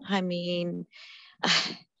 I mean,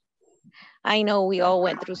 I know we all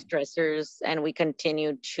went through stressors and we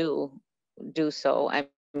continue to do so. I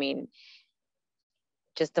mean,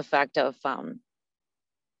 just the fact of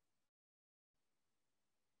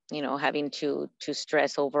having to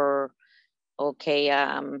stress over, okay,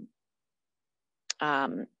 how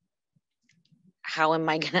am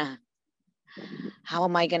I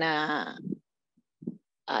gonna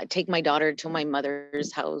take my daughter to my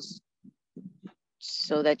mother's house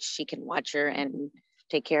so that she can watch her and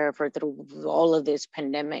take care of her through all of this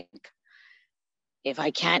pandemic if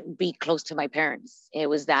I can't be close to my parents? It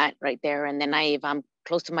was that right there. And then if I'm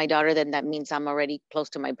close to my daughter, then that means I'm already close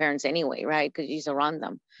to my parents anyway, right? Because she's around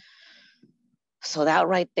them. So that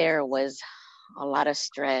right there was a lot of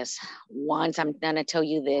stress. Once, I'm gonna tell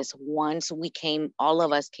you this, once all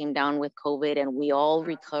of us came down with COVID and we all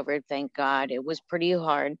recovered, thank God. It was pretty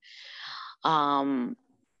hard.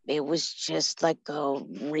 It was just like a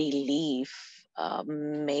relief, a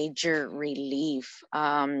major relief,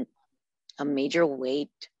 a major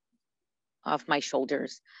weight off my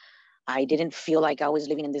shoulders. I didn't feel like I was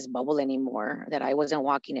living in this bubble anymore, that I wasn't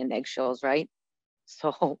walking in eggshells, right?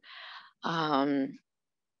 So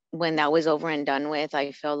when that was over and done with,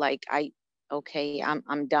 I felt like okay,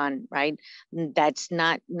 I'm done, right? That's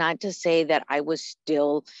not to say that I was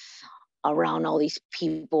still around all these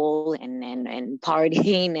people and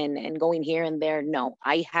partying and going here and there. No,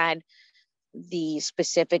 I had the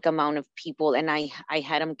specific amount of people and I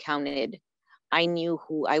had them counted. I knew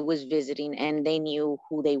who I was visiting and they knew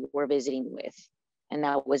who they were visiting with. And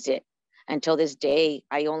that was it. Until this day,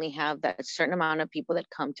 I only have that certain amount of people that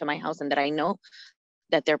come to my house and that I know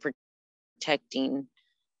that they're protecting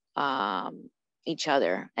each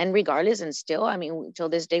other. And regardless, and still, I mean, till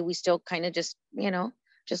this day, we still kind of just,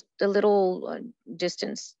 just a little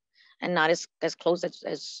distance and not as close as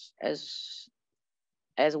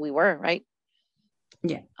we were, right?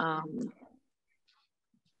 Yeah.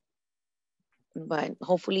 But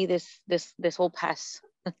hopefully this will pass.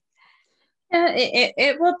 Yeah,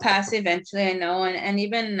 it will pass eventually, I know. And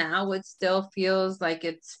even now it still feels like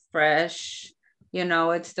it's fresh,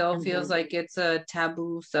 it still feels like it's a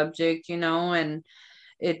taboo subject, and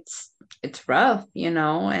it's rough,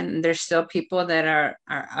 and there's still people that are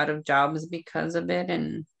out of jobs because of it.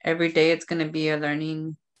 And every day it's going to be a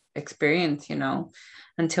learning experience,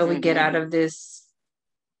 until we get out of this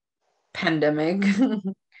pandemic.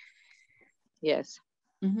 Yes.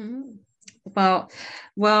 Well,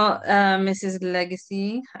 Mrs.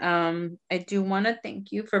 Legacy, I do want to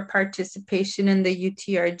thank you for participation in the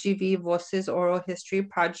UTRGV Voces Oral History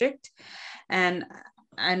Project. And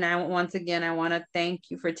once again, I want to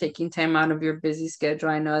thank you for taking time out of your busy schedule.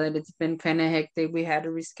 I know that it's been kind of hectic. We had to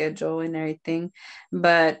reschedule and everything,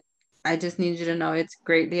 but I just need you to know it's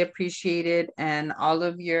greatly appreciated, and all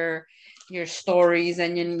of your stories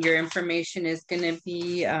and your information is going to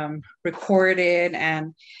be recorded,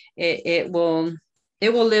 and it will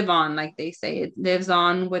live on, like they say. It lives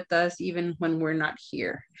on with us even when we're not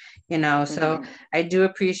here, so I do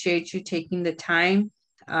appreciate you taking the time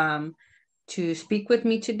to speak with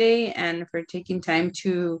me today and for taking time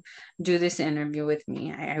to do this interview with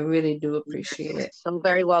me. I really do appreciate it. So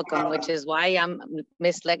very welcome, which is why I'm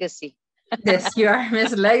Miss Legacy. Yes, you are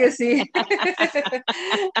Miss Legacy.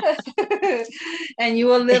 And you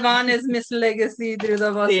will live on as Miss Legacy through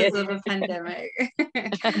the Voces of the pandemic.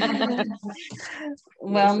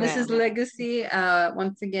 Well, yes, Mrs. Legacy,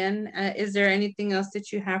 once again, is there anything else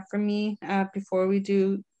that you have for me before we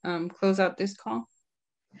do close out this call?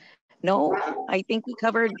 No, I think we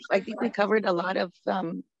covered a lot of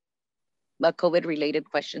COVID related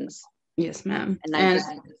questions. Yes, ma'am.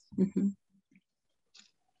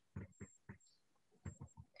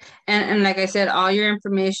 And like I said, all your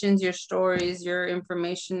informations, your stories, your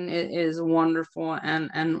information is wonderful.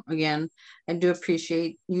 And again, I do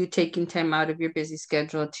appreciate you taking time out of your busy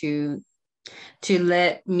schedule to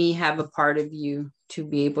let me have a part of you to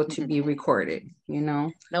be able to be recorded,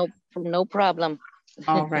 No problem.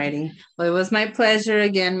 All righty. Well, it was my pleasure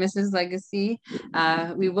again, Mrs. Legacy.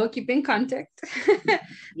 We will keep in contact.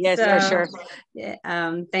 Yes, So, sure. yeah,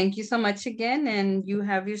 thank you so much again, and you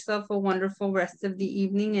have yourself a wonderful rest of the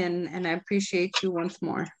evening, and I appreciate you once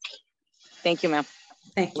more. Thank you, ma'am.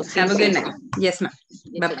 Thank you. We'll see Have you a good soon. night. Yes, ma'am.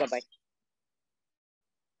 You too. Bye-bye. Bye-bye.